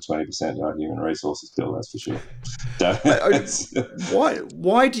add another 20% to our human resources bill. That's for sure. So,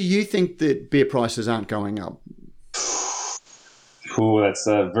 why do you think that beer prices aren't going up? That's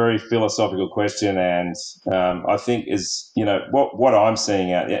a very philosophical question, and I think is what I'm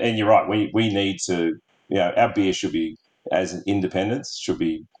seeing out. And you're right. We need to. Our beer should be, as an independence, should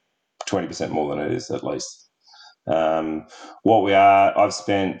be 20% more than it is, at least. I've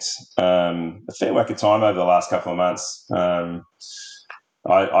spent a fair whack of time over the last couple of months. I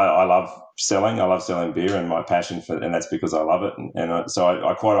love selling. I love selling beer, and my passion and that's because I love it. So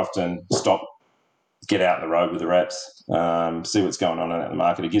I quite often get out on the road with the reps, see what's going on in the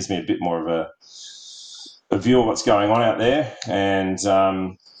market. It gives me a bit more of a view of what's going on out there. And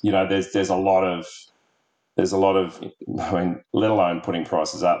there's a lot of, let alone putting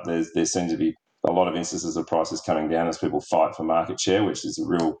prices up, there seem to be a lot of instances of prices coming down as people fight for market share, which is a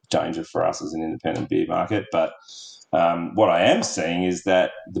real danger for us as an independent beer market. But what I am seeing is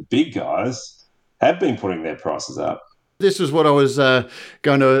that the big guys have been putting their prices up. This is what I was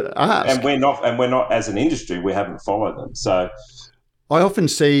going to ask. And we're not as an industry, we haven't followed them. So I often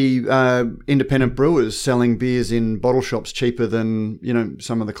see independent brewers selling beers in bottle shops cheaper than,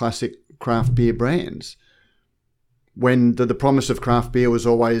 some of the classic craft beer brands, when the promise of craft beer was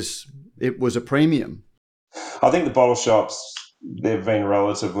always, it was a premium. I think the bottle shops, they've been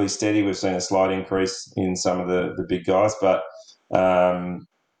relatively steady. We've seen a slight increase in some of the big guys, but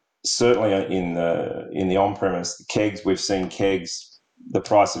certainly in the on-premise, the kegs, we've seen kegs, the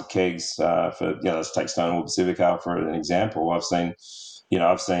price of kegs for, let's take Stonewall Pacifica for an example. I've seen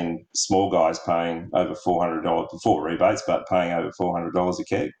small guys paying over $400 before rebates, but paying over $400 a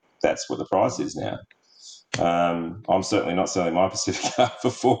keg. That's what the price is now. I'm certainly not selling my Pacifica for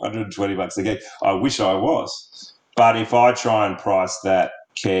 $420 a keg. I wish I was. But if I try and price that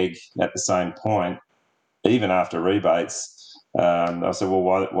keg at the same point, even after rebates, I said, well,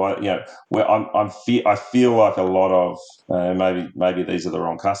 why? I feel like a lot of maybe these are the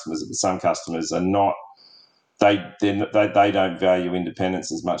wrong customers, but some customers are not. They don't value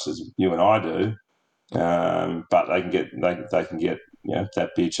independence as much as you and I do, but they can get that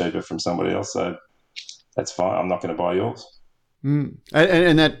beer cheaper from somebody else. So that's fine. I'm not going to buy yours. And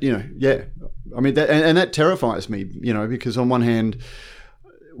that, I mean, that terrifies me, because on one hand,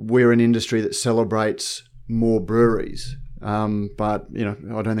 we're an industry that celebrates more breweries. But,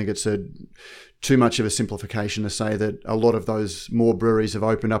 I don't think it's too much of a simplification to say that a lot of those more breweries have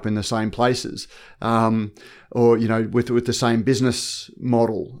opened up in the same places, or, with the same business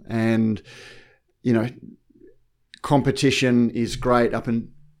model. And, competition is great up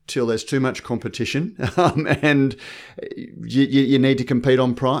until there's too much competition, and you need to compete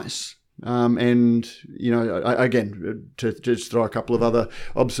on price. Again, to just throw a couple of other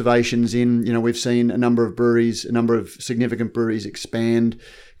observations in, we've seen a number of significant breweries expand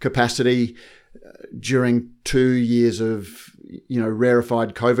capacity during 2 years of,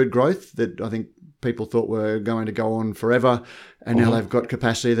 rarefied COVID growth that I think people thought were going to go on forever. And now they've got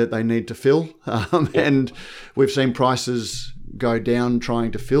capacity that they need to fill. And we've seen prices go down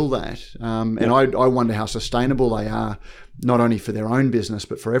trying to fill that. And I wonder how sustainable they are, not only for their own business,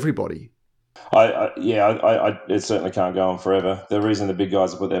 but for everybody. It certainly can't go on forever. The reason the big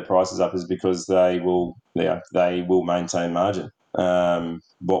guys have put their prices up is because they will maintain margin.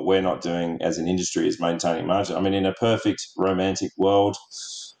 What we're not doing as an industry is maintaining margin. I mean, in a perfect romantic world,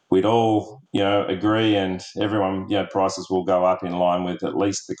 we'd all, agree, and everyone, prices will go up in line with at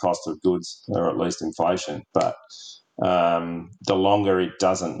least the cost of goods or at least inflation. But the longer it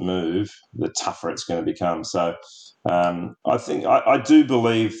doesn't move, the tougher it's going to become. So I think I do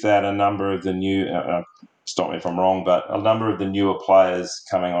believe that a number of the new, stop me if I'm wrong, but a number of the newer players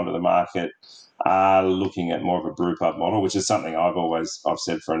coming onto the market are looking at more of a brew pub model, which is something I've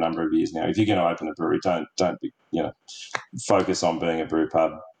said for a number of years now. If you're going to open a brewery, don't be, focus on being a brew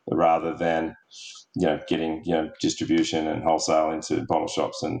pub rather than getting distribution and wholesale into bottle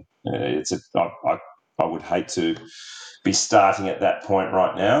shops. And I would hate to be starting at that point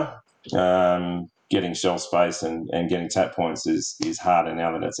right now. Getting shelf space and getting tap points is harder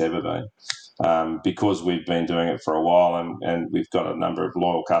now than it's ever been. Because we've been doing it for a while and we've got a number of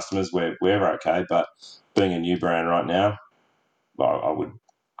loyal customers, we're okay. But being a new brand right now, I would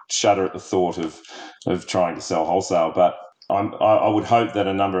shudder at the thought of trying to sell wholesale. But I would hope that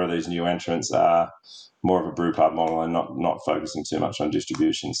a number of these new entrants are more of a brew pub model and not focusing too much on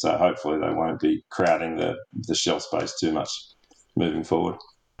distribution. So hopefully they won't be crowding the shelf space too much moving forward.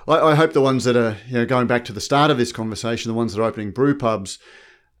 I hope the ones that are, going back to the start of this conversation, the ones that are opening brew pubs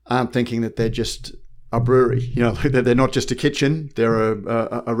aren't thinking that they're just a brewery. They're not just a kitchen; they're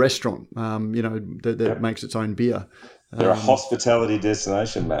a restaurant. That makes its own beer. They're a hospitality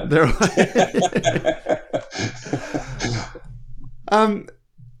destination, man.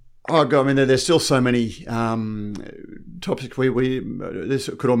 Oh God! I mean, there's still so many topics. This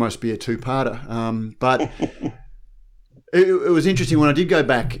could almost be a two-parter, but. It was interesting when I did go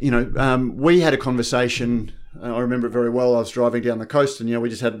back. We had a conversation. I remember it very well. I was driving down the coast, and we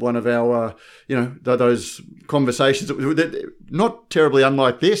just had one of our, those conversations that not terribly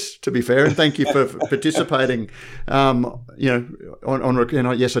unlike this, to be fair. And thank you for participating. On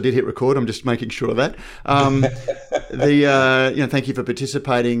yes, I did hit record. I'm just making sure of that. Thank you for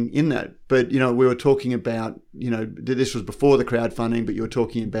participating in that. But we were talking about, this was before the crowdfunding, but you were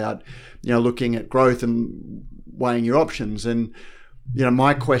talking about, looking at growth and weighing your options. And,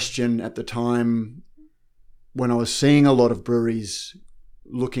 my question at the time when I was seeing a lot of breweries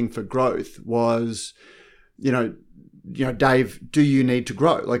looking for growth was, Dave, do you need to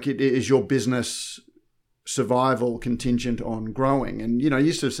grow? Like, is your business survival contingent on growing? And, you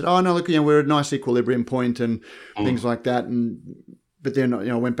used to have said, oh, no, look, we're at a nice equilibrium point and things like that. But then,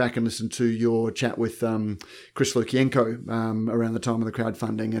 I went back and listened to your chat with Chris Lukienko around the time of the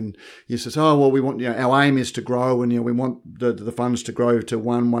crowdfunding, and he says, "Oh, well, we want, our aim is to grow, and we want the funds to grow to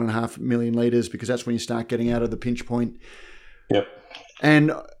 1.5 million litres because that's when you start getting out of the pinch point." Yep.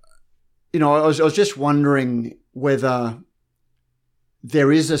 And I was just wondering whether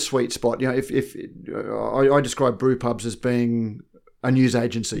there is a sweet spot. If I describe brew pubs as being a news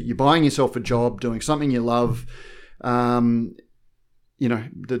agency, you're buying yourself a job, doing something you love.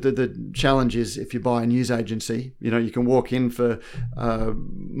 The challenge is if you buy a news agency, you can walk in for a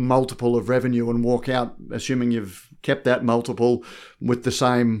multiple of revenue and walk out assuming you've kept that multiple with the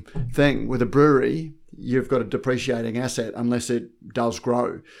same thing. With a brewery, you've got a depreciating asset unless it does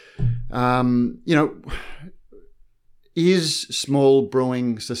grow. Is small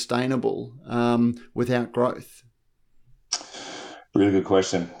brewing sustainable without growth? Really good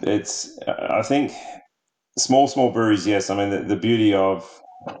question. It's, I think... Small breweries, yes. I mean, the beauty of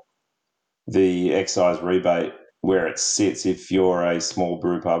the excise rebate where it sits, if you're a small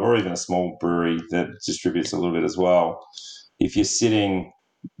brew pub or even a small brewery that distributes a little bit as well, if you're sitting,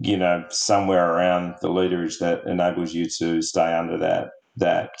 somewhere around the literage that enables you to stay under that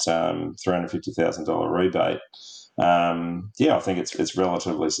 $350,000 rebate, I think it's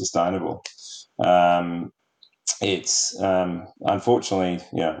relatively sustainable. It's unfortunately,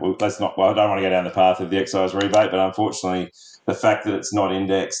 I don't want to go down the path of the excise rebate, but unfortunately, the fact that it's not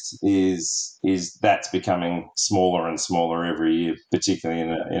indexed is that's becoming smaller and smaller every year, particularly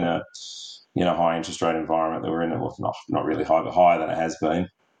in a high interest rate environment that we're in. Well, not really high, but higher than it has been.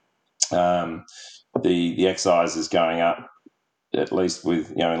 The excise is going up, at least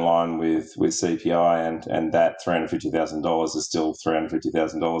with in line with CPI, and that $350,000 is still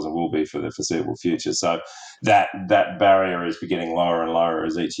 $350,000 and will be for the foreseeable future. So that barrier is getting lower and lower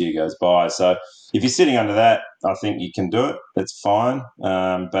as each year goes by. So if you're sitting under that, I think you can do it. It's fine.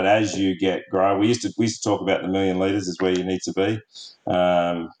 But as you grow, we used to talk about the 1 million litres is where you need to be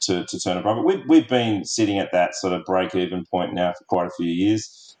to turn a profit. We've been sitting at that sort of break-even point now for quite a few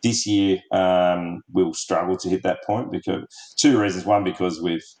years. This year, we'll struggle to hit that point because two reasons. One, because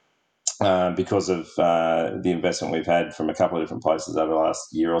of the investment we've had from a couple of different places over the last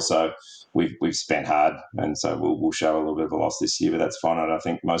year or so, we've spent hard, and so we'll show a little bit of a loss this year, but that's fine. And I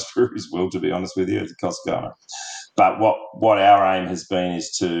think most breweries will, to be honest with you, as the costs go up. But what our aim has been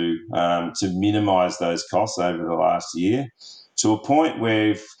is to minimise those costs over the last year to a point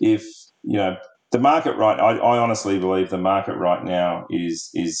where if the market I honestly believe the market right now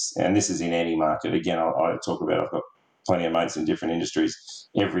is, and this is in any market. Again, I talk about, I've got plenty of mates in different industries.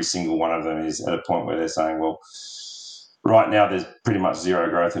 Every single one of them is at a point where they're saying, well, right now there's pretty much zero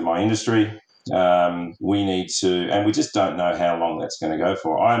growth in my industry. We need to, and we just don't know how long that's going to go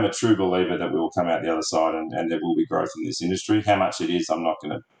for. I am a true believer that we will come out the other side and there will be growth in this industry. How much it is, I'm not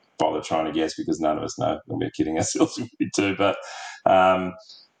going to bother trying to guess because none of us know. We're kidding ourselves if we do. But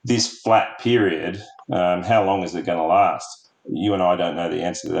this flat period, how long is it going to last? You and I don't know the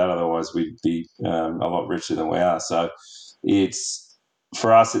answer to that. Otherwise, we'd be a lot richer than we are. So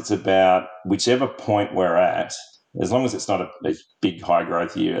for us, it's about whichever point we're at. As long as it's not a big high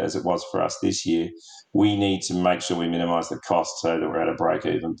growth year as it was for us this year, we need to make sure we minimise the cost so that we're at a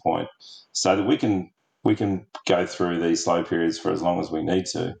break-even point, so that we can go through these slow periods for as long as we need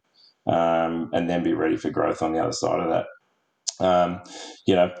to, and then be ready for growth on the other side of that.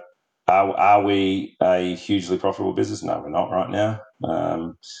 Are we a hugely profitable business? No, we're not right now.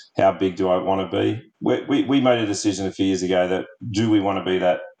 How big do I want to be? We made a decision a few years ago that do we want to be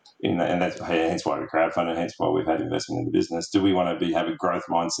that, and that's hence why we crowdfunded, hence why we've had investment in the business. Do we want to have a growth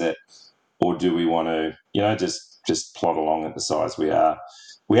mindset, or do we want to just plod along at the size we are?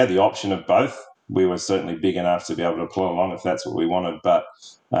 We had the option of both. We were certainly big enough to be able to plod along if that's what we wanted, but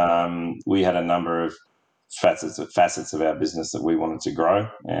we had a number of facets of our business that we wanted to grow,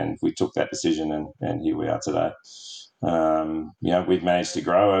 and we took that decision, and here we are today. We've managed to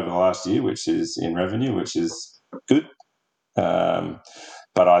grow over the last year, which is in revenue, which is good.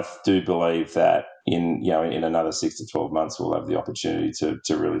 But I do believe that in another 6 to 12 months, we'll have the opportunity to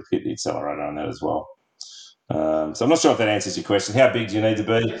really hit the accelerator on that as well. So I'm not sure if that answers your question. How big do you need to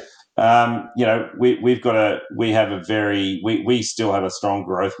be? We still have a strong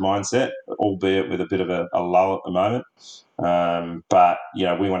growth mindset, albeit with a bit of a lull at the moment. But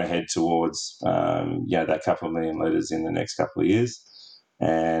we want to head towards that couple of million litres in the next couple of years,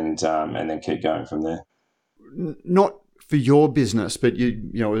 and then keep going from there. Not for your business, but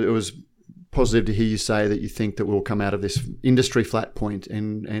it was positive to hear you say that you think that we'll come out of this industry flat point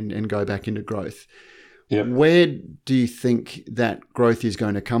and go back into growth. Yep. Where do you think that growth is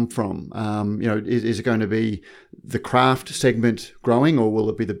going to come from? Is it going to be the craft segment growing, or will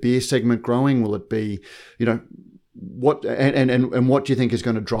it be the beer segment growing? Will it be, what and what do you think is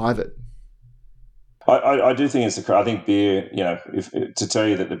going to drive it? I do think I think beer. To tell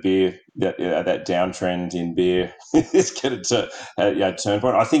you that the beer that downtrend in beer is going to turn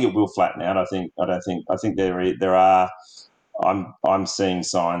point. I think it will flatten out. I think there are. I'm seeing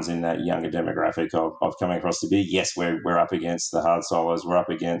signs in that younger demographic of coming across the beer. Yes, we're up against the hard solos. We're up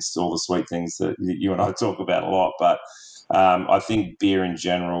against all the sweet things that you and I talk about a lot. But I think beer in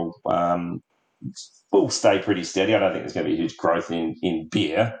general will stay pretty steady. I don't think there's going to be huge growth in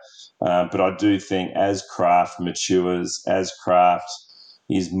beer. But I do think as craft matures, as craft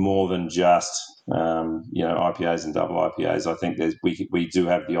is more than just IPAs and double IPAs, I think we do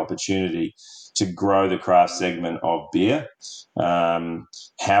have the opportunity to grow the craft segment of beer.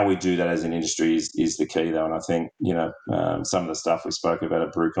 How we do that as an industry is the key, though, and I think some of the stuff we spoke about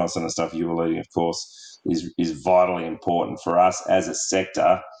at BrewCon, some of the stuff you were leading, of course, is vitally important for us as a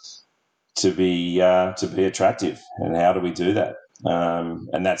sector to be attractive. And how do we do that?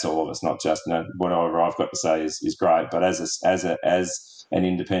 And that's all of us, not just whatever I've got to say is great, but as an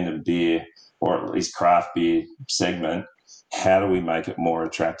independent beer, or at least craft beer segment, how do we make it more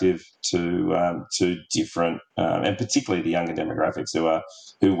attractive to different and particularly the younger demographics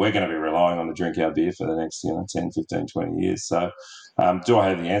who we're going to be relying on to drink our beer for the next 10, 15, 20 years. So do I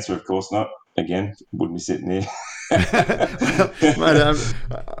have the answer? Of course not. Again, wouldn't be sitting here. Mate,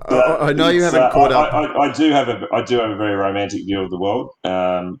 I know you haven't caught up. I do have a very romantic view of the world.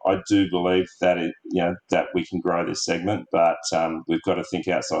 I do believe that that we can grow this segment, but we've got to think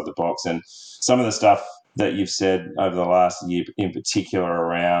outside the box. And some of the stuff that you've said over the last year, in particular,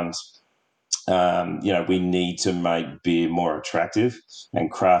 around we need to make beer more attractive and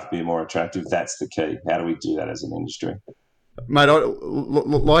craft beer more attractive. That's the key. How do we do that as an industry? Mate,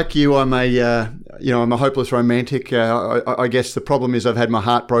 like you, I'm a hopeless romantic. I guess the problem is I've had my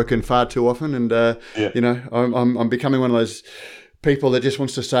heart broken far too often, and I'm becoming one of those people that just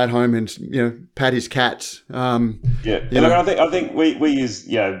wants to stay at home and pat his cats. I think we use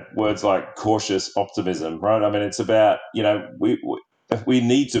words like cautious optimism, right? I mean, it's about we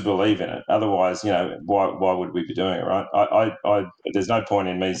need to believe in it. Otherwise, why would we be doing it, right? I there's no point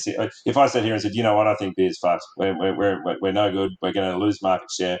in me. If I sat here and said, you know what, I think beer's fucked. We're no good. We're going to lose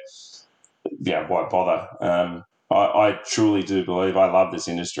market share. Yeah, why bother? I truly do believe I love this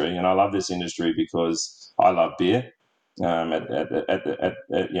industry, and I love this industry because I love beer. That's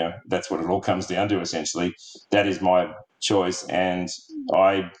what it all comes down to. Essentially, that is my choice, and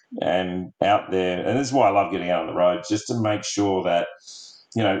I am out there, and this is why I love getting out on the road, just to make sure that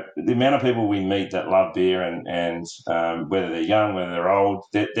the amount of people we meet that love beer, and whether they're young, whether they're old,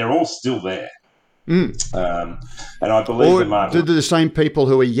 they're all still there. And I believe the market. The same people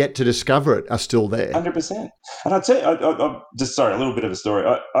who are yet to discover it are still there. 100%. And I'll tell you, I just sorry, a little bit of a story.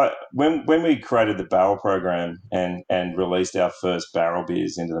 When we created the barrel program and released our first barrel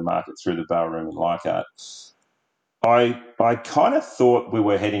beers into the market through the barrel room in Leichhardt, I kind of thought we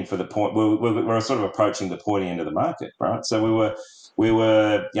were heading for the point. We were sort of approaching the pointy end of the market, right? So we were.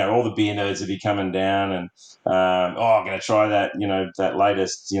 All the beer nerds would be coming down, and I'm going to try that, that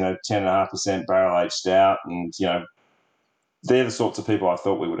latest, 10.5% barrel aged stout, and they're the sorts of people I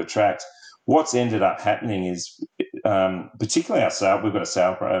thought we would attract. What's ended up happening is, particularly our sale, we've got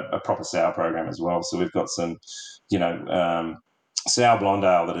a proper sale program as well. So we've got some, Sour Blonde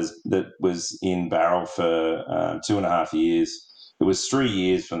Ale that was in barrel for 2.5 years. It was 3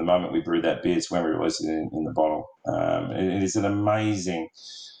 years from the moment we brewed that beer to when we released it in the bottle. It is an amazing,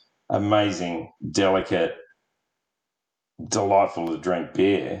 amazing, delicate, delightful to drink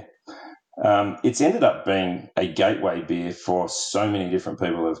beer. It's ended up being a gateway beer for so many different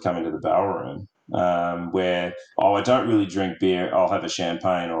people who have come into the barrel room, where, I don't really drink beer, I'll have a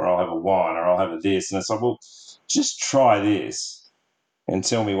champagne, or I'll have a wine, or I'll have a this. And it's like, well, just try this and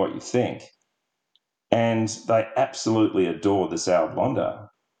tell me what you think. And they absolutely adore the Sour Blonde Ale.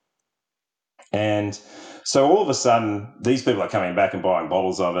 And so all of a sudden, these people are coming back and buying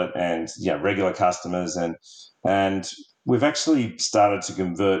bottles of it, and regular customers, and we've actually started to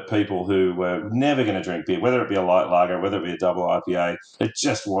convert people who were never going to drink beer, whether it be a light lager, whether it be a double IPA. It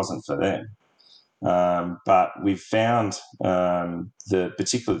just wasn't for them. But we've found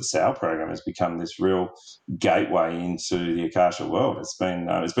particularly the sour program has become this real gateway into the Akasha world. It's been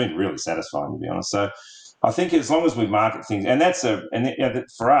really satisfying, to be honest. So I think as long as we market things, and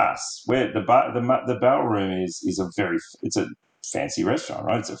for us, where the barrel room is it's a fancy restaurant,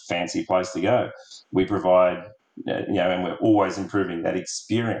 right? It's a fancy place to go. We provide, and we're always improving that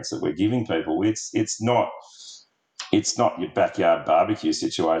experience that we're giving people. It's not your backyard barbecue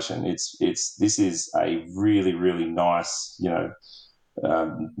situation. This is a really, really nice,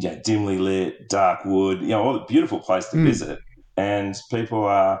 dimly lit, dark wood, all the beautiful place to visit, and people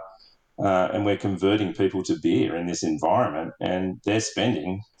are. And we're converting people to beer in this environment, and they're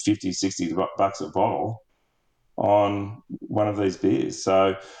spending $50, $60 a bottle on one of these beers.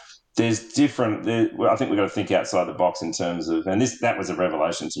 So there's different. I think we've got to think outside the box in terms of, and that was a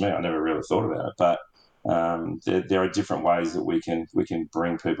revelation to me. I never really thought about it, but there are different ways that we can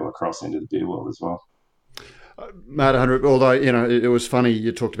bring people across into the beer world as well. Matt, 100. Although it was funny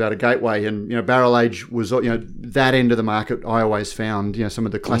you talked about a gateway, and barrel age was that end of the market. I always found some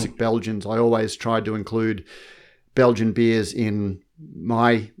of the classic Belgians. I always tried to include Belgian beers in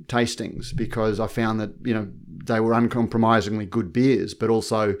my tastings because I found that they were uncompromisingly good beers, but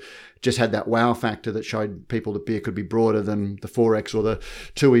also just had that wow factor that showed people that beer could be broader than the 4X or the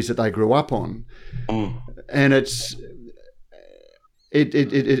 2Es that they grew up on. And it's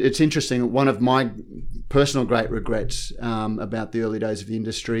interesting. One of my personal great regrets about the early days of the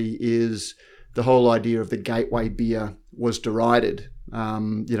industry is the whole idea of the gateway beer was derided.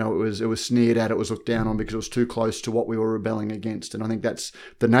 It was sneered at, it was looked down on because it was too close to what we were rebelling against. And I think that's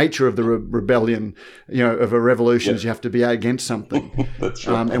the nature of the rebellion, of a revolution is you have to be against something. That's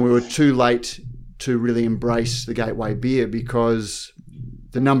right. And we were too late to really embrace the gateway beer because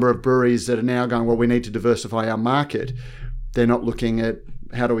the number of breweries that are now going, well, we need to diversify our market. They're not looking at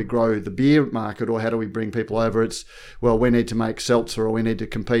how do we grow the beer market or how do we bring people over. It's, well, we need to make seltzer or we need to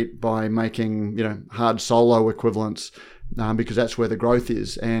compete by making, hard solo equivalents because that's where the growth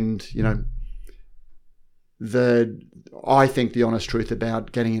is. And, I think the honest truth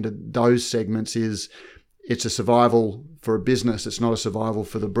about getting into those segments is it's a survival for a business. It's not a survival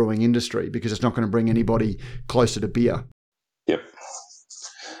for the brewing industry because it's not going to bring anybody closer to beer. Yep.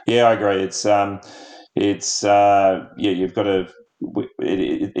 Yeah, I agree. You've got to. We've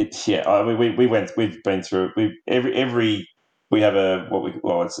been through it. We have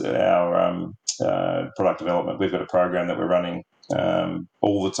it's our product development. We've got a program that we're running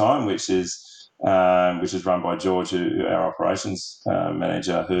all the time, which is run by George, our operations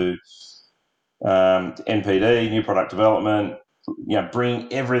manager, who NPD, new product development,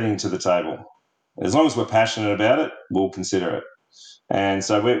 bring everything to the table. As long as we're passionate about it, we'll consider it. And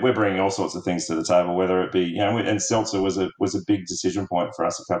so we're bringing all sorts of things to the table, whether it be, and seltzer was a big decision point for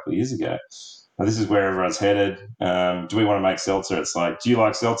us a couple of years ago. this is where everyone's headed. Do we want to make seltzer? It's like, do you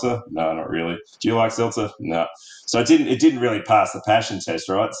like seltzer? No, not really. Do you like seltzer? No. So it didn't really pass the passion test,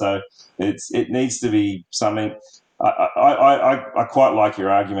 right? So it needs to be something. I quite like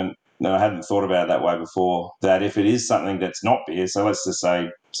your argument. No, I hadn't thought about it that way before, that if it is something that's not beer, so let's just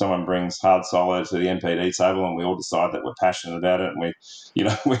say someone brings hard solo to the NPD table and we all decide that we're passionate about it and we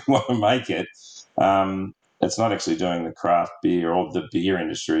want to make it, it's not actually doing the craft beer or the beer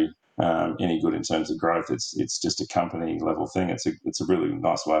industry any good in terms of growth. It's just a company level thing. It's a really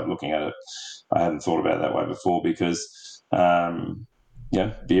nice way of looking at it. I hadn't thought about it that way before because,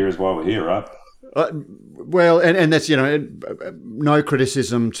 beer is why we're here, right? Well, and that's, no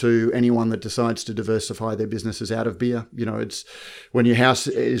criticism to anyone that decides to diversify their businesses out of beer. It's when your house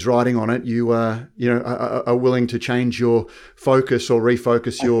is riding on it, you are willing to change your focus or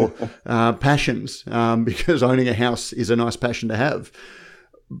refocus your passions, because owning a house is a nice passion to have.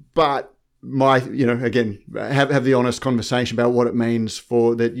 But again, have the honest conversation about what it means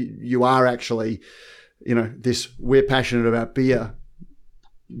for that you are actually, we're passionate about beer,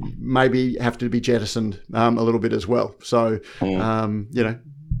 maybe have to be jettisoned a little bit as well. So, and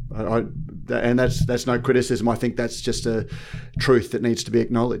that's no criticism. I think that's just a truth that needs to be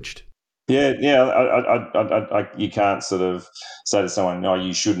acknowledged. Yeah. You can't sort of say to someone, "No,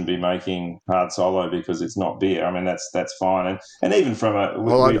 you shouldn't be making hard solo because it's not beer." I mean, that's fine. And even from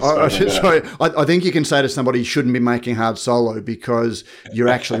I think you can say to somebody, "You shouldn't be making hard solo because you're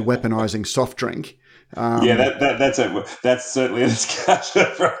actually weaponizing soft drink." That's certainly a discussion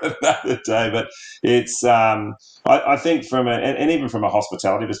for another day. But it's I think and even from a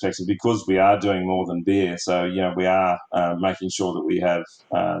hospitality perspective, because we are doing more than beer. So we are making sure that we have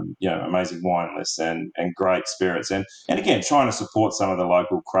amazing wine lists and great spirits, and again trying to support some of the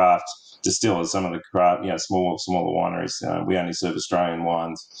local craft distillers, some of the craft smaller wineries. We only serve Australian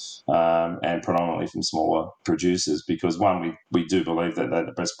wines and predominantly from smaller producers because one, we do believe that they're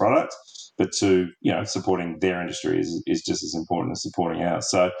the best product. But two, supporting their industry is just as important as supporting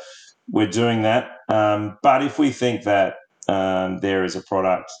ours. So we're doing that. But if we think that there is a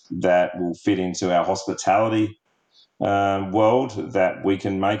product that will fit into our hospitality world that we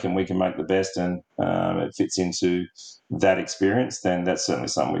can make and we can make the best and it fits into that experience, then that's certainly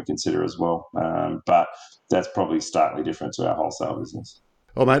something we consider as well. But that's probably slightly different to our wholesale business.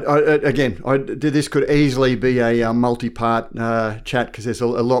 Oh, mate, this could easily be a multi-part chat because there's a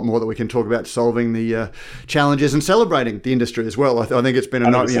lot more that we can talk about solving the challenges and celebrating the industry as well. I think it's been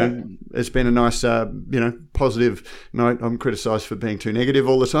a nice, positive note. I'm criticised for being too negative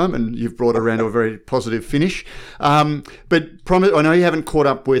all the time, and you've brought around to a very positive finish. But I know you haven't caught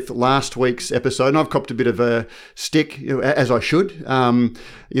up with last week's episode, and I've copped a bit of a stick, as I should,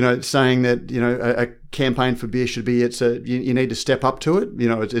 saying that, a campaign for beer should be you need to step up to it.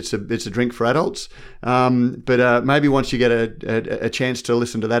 It's a drink for adults. But maybe once you get a chance to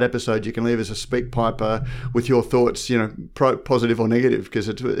listen to that episode, you can leave us a speak pipe with your thoughts, positive or negative, because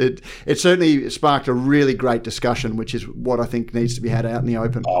it certainly sparked a really great discussion, which is what I think needs to be had out in the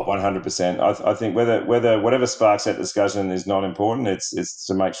open. Oh, 100%. I think whether whatever sparks that discussion is not important. It's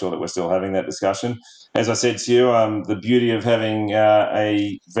to make sure that we're still having that discussion. As I said to you, the beauty of having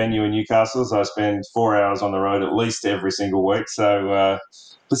a venue in Newcastle is I spend 4 hours on the road at least every single week. So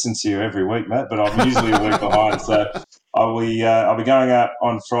listen to you every week, Matt, but I'm usually a week behind. So I'll be going out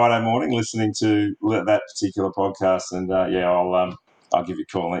on Friday morning listening to that particular podcast, and I'll give you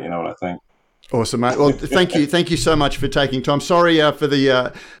a call and let you know what I think. Awesome, mate. Well, thank you so much for taking time. Sorry for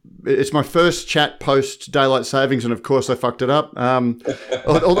the. It's my first chat post daylight savings, and of course I fucked it up.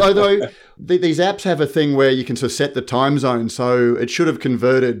 Although these apps have a thing where you can sort of set the time zone, so it should have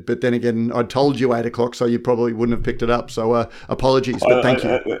converted. But then again, I told you 8 o'clock, so you probably wouldn't have picked it up. So apologies, but thank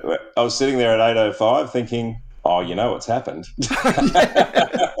you. I was sitting there at 8:05 thinking, oh, what's happened.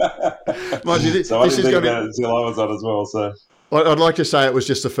 Mind you, so I didn't think about it until I was on as well. So. I'd like to say it was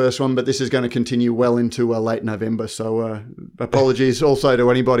just the first one, but this is going to continue well into late November. So apologies also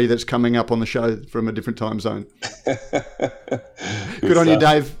to anybody that's coming up on the show from a different time zone. Good on you,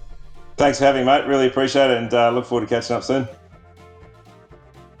 Dave. Thanks for having me, mate. Really appreciate it, and look forward to catching up soon.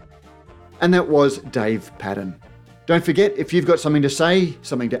 And that was Dave Padden. Don't forget, if you've got something to say,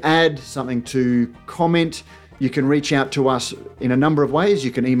 something to add, something to comment, you can reach out to us in a number of ways.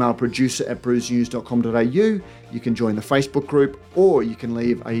 You can email producer@brewsnews.com.au, you can join the Facebook group, or you can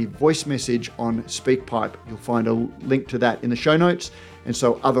leave a voice message on SpeakPipe. You'll find a link to that in the show notes, and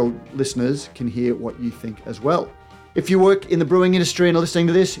so other listeners can hear what you think as well. If you work in the brewing industry and are listening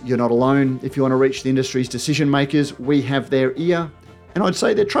to this, you're not alone. If you want to reach the industry's decision makers, we have their ear, and I'd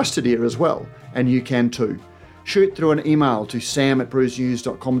say their trusted ear as well, and you can too. shoot through an email to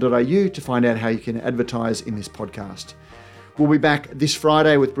sam@brewsnews.com.au to find out how you can advertise in this podcast. We'll be back this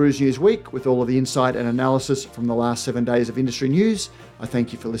Friday with Brews News Week with all of the insight and analysis from the last 7 days of industry news. I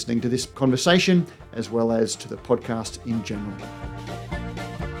thank you for listening to this conversation as well as to the podcast in general.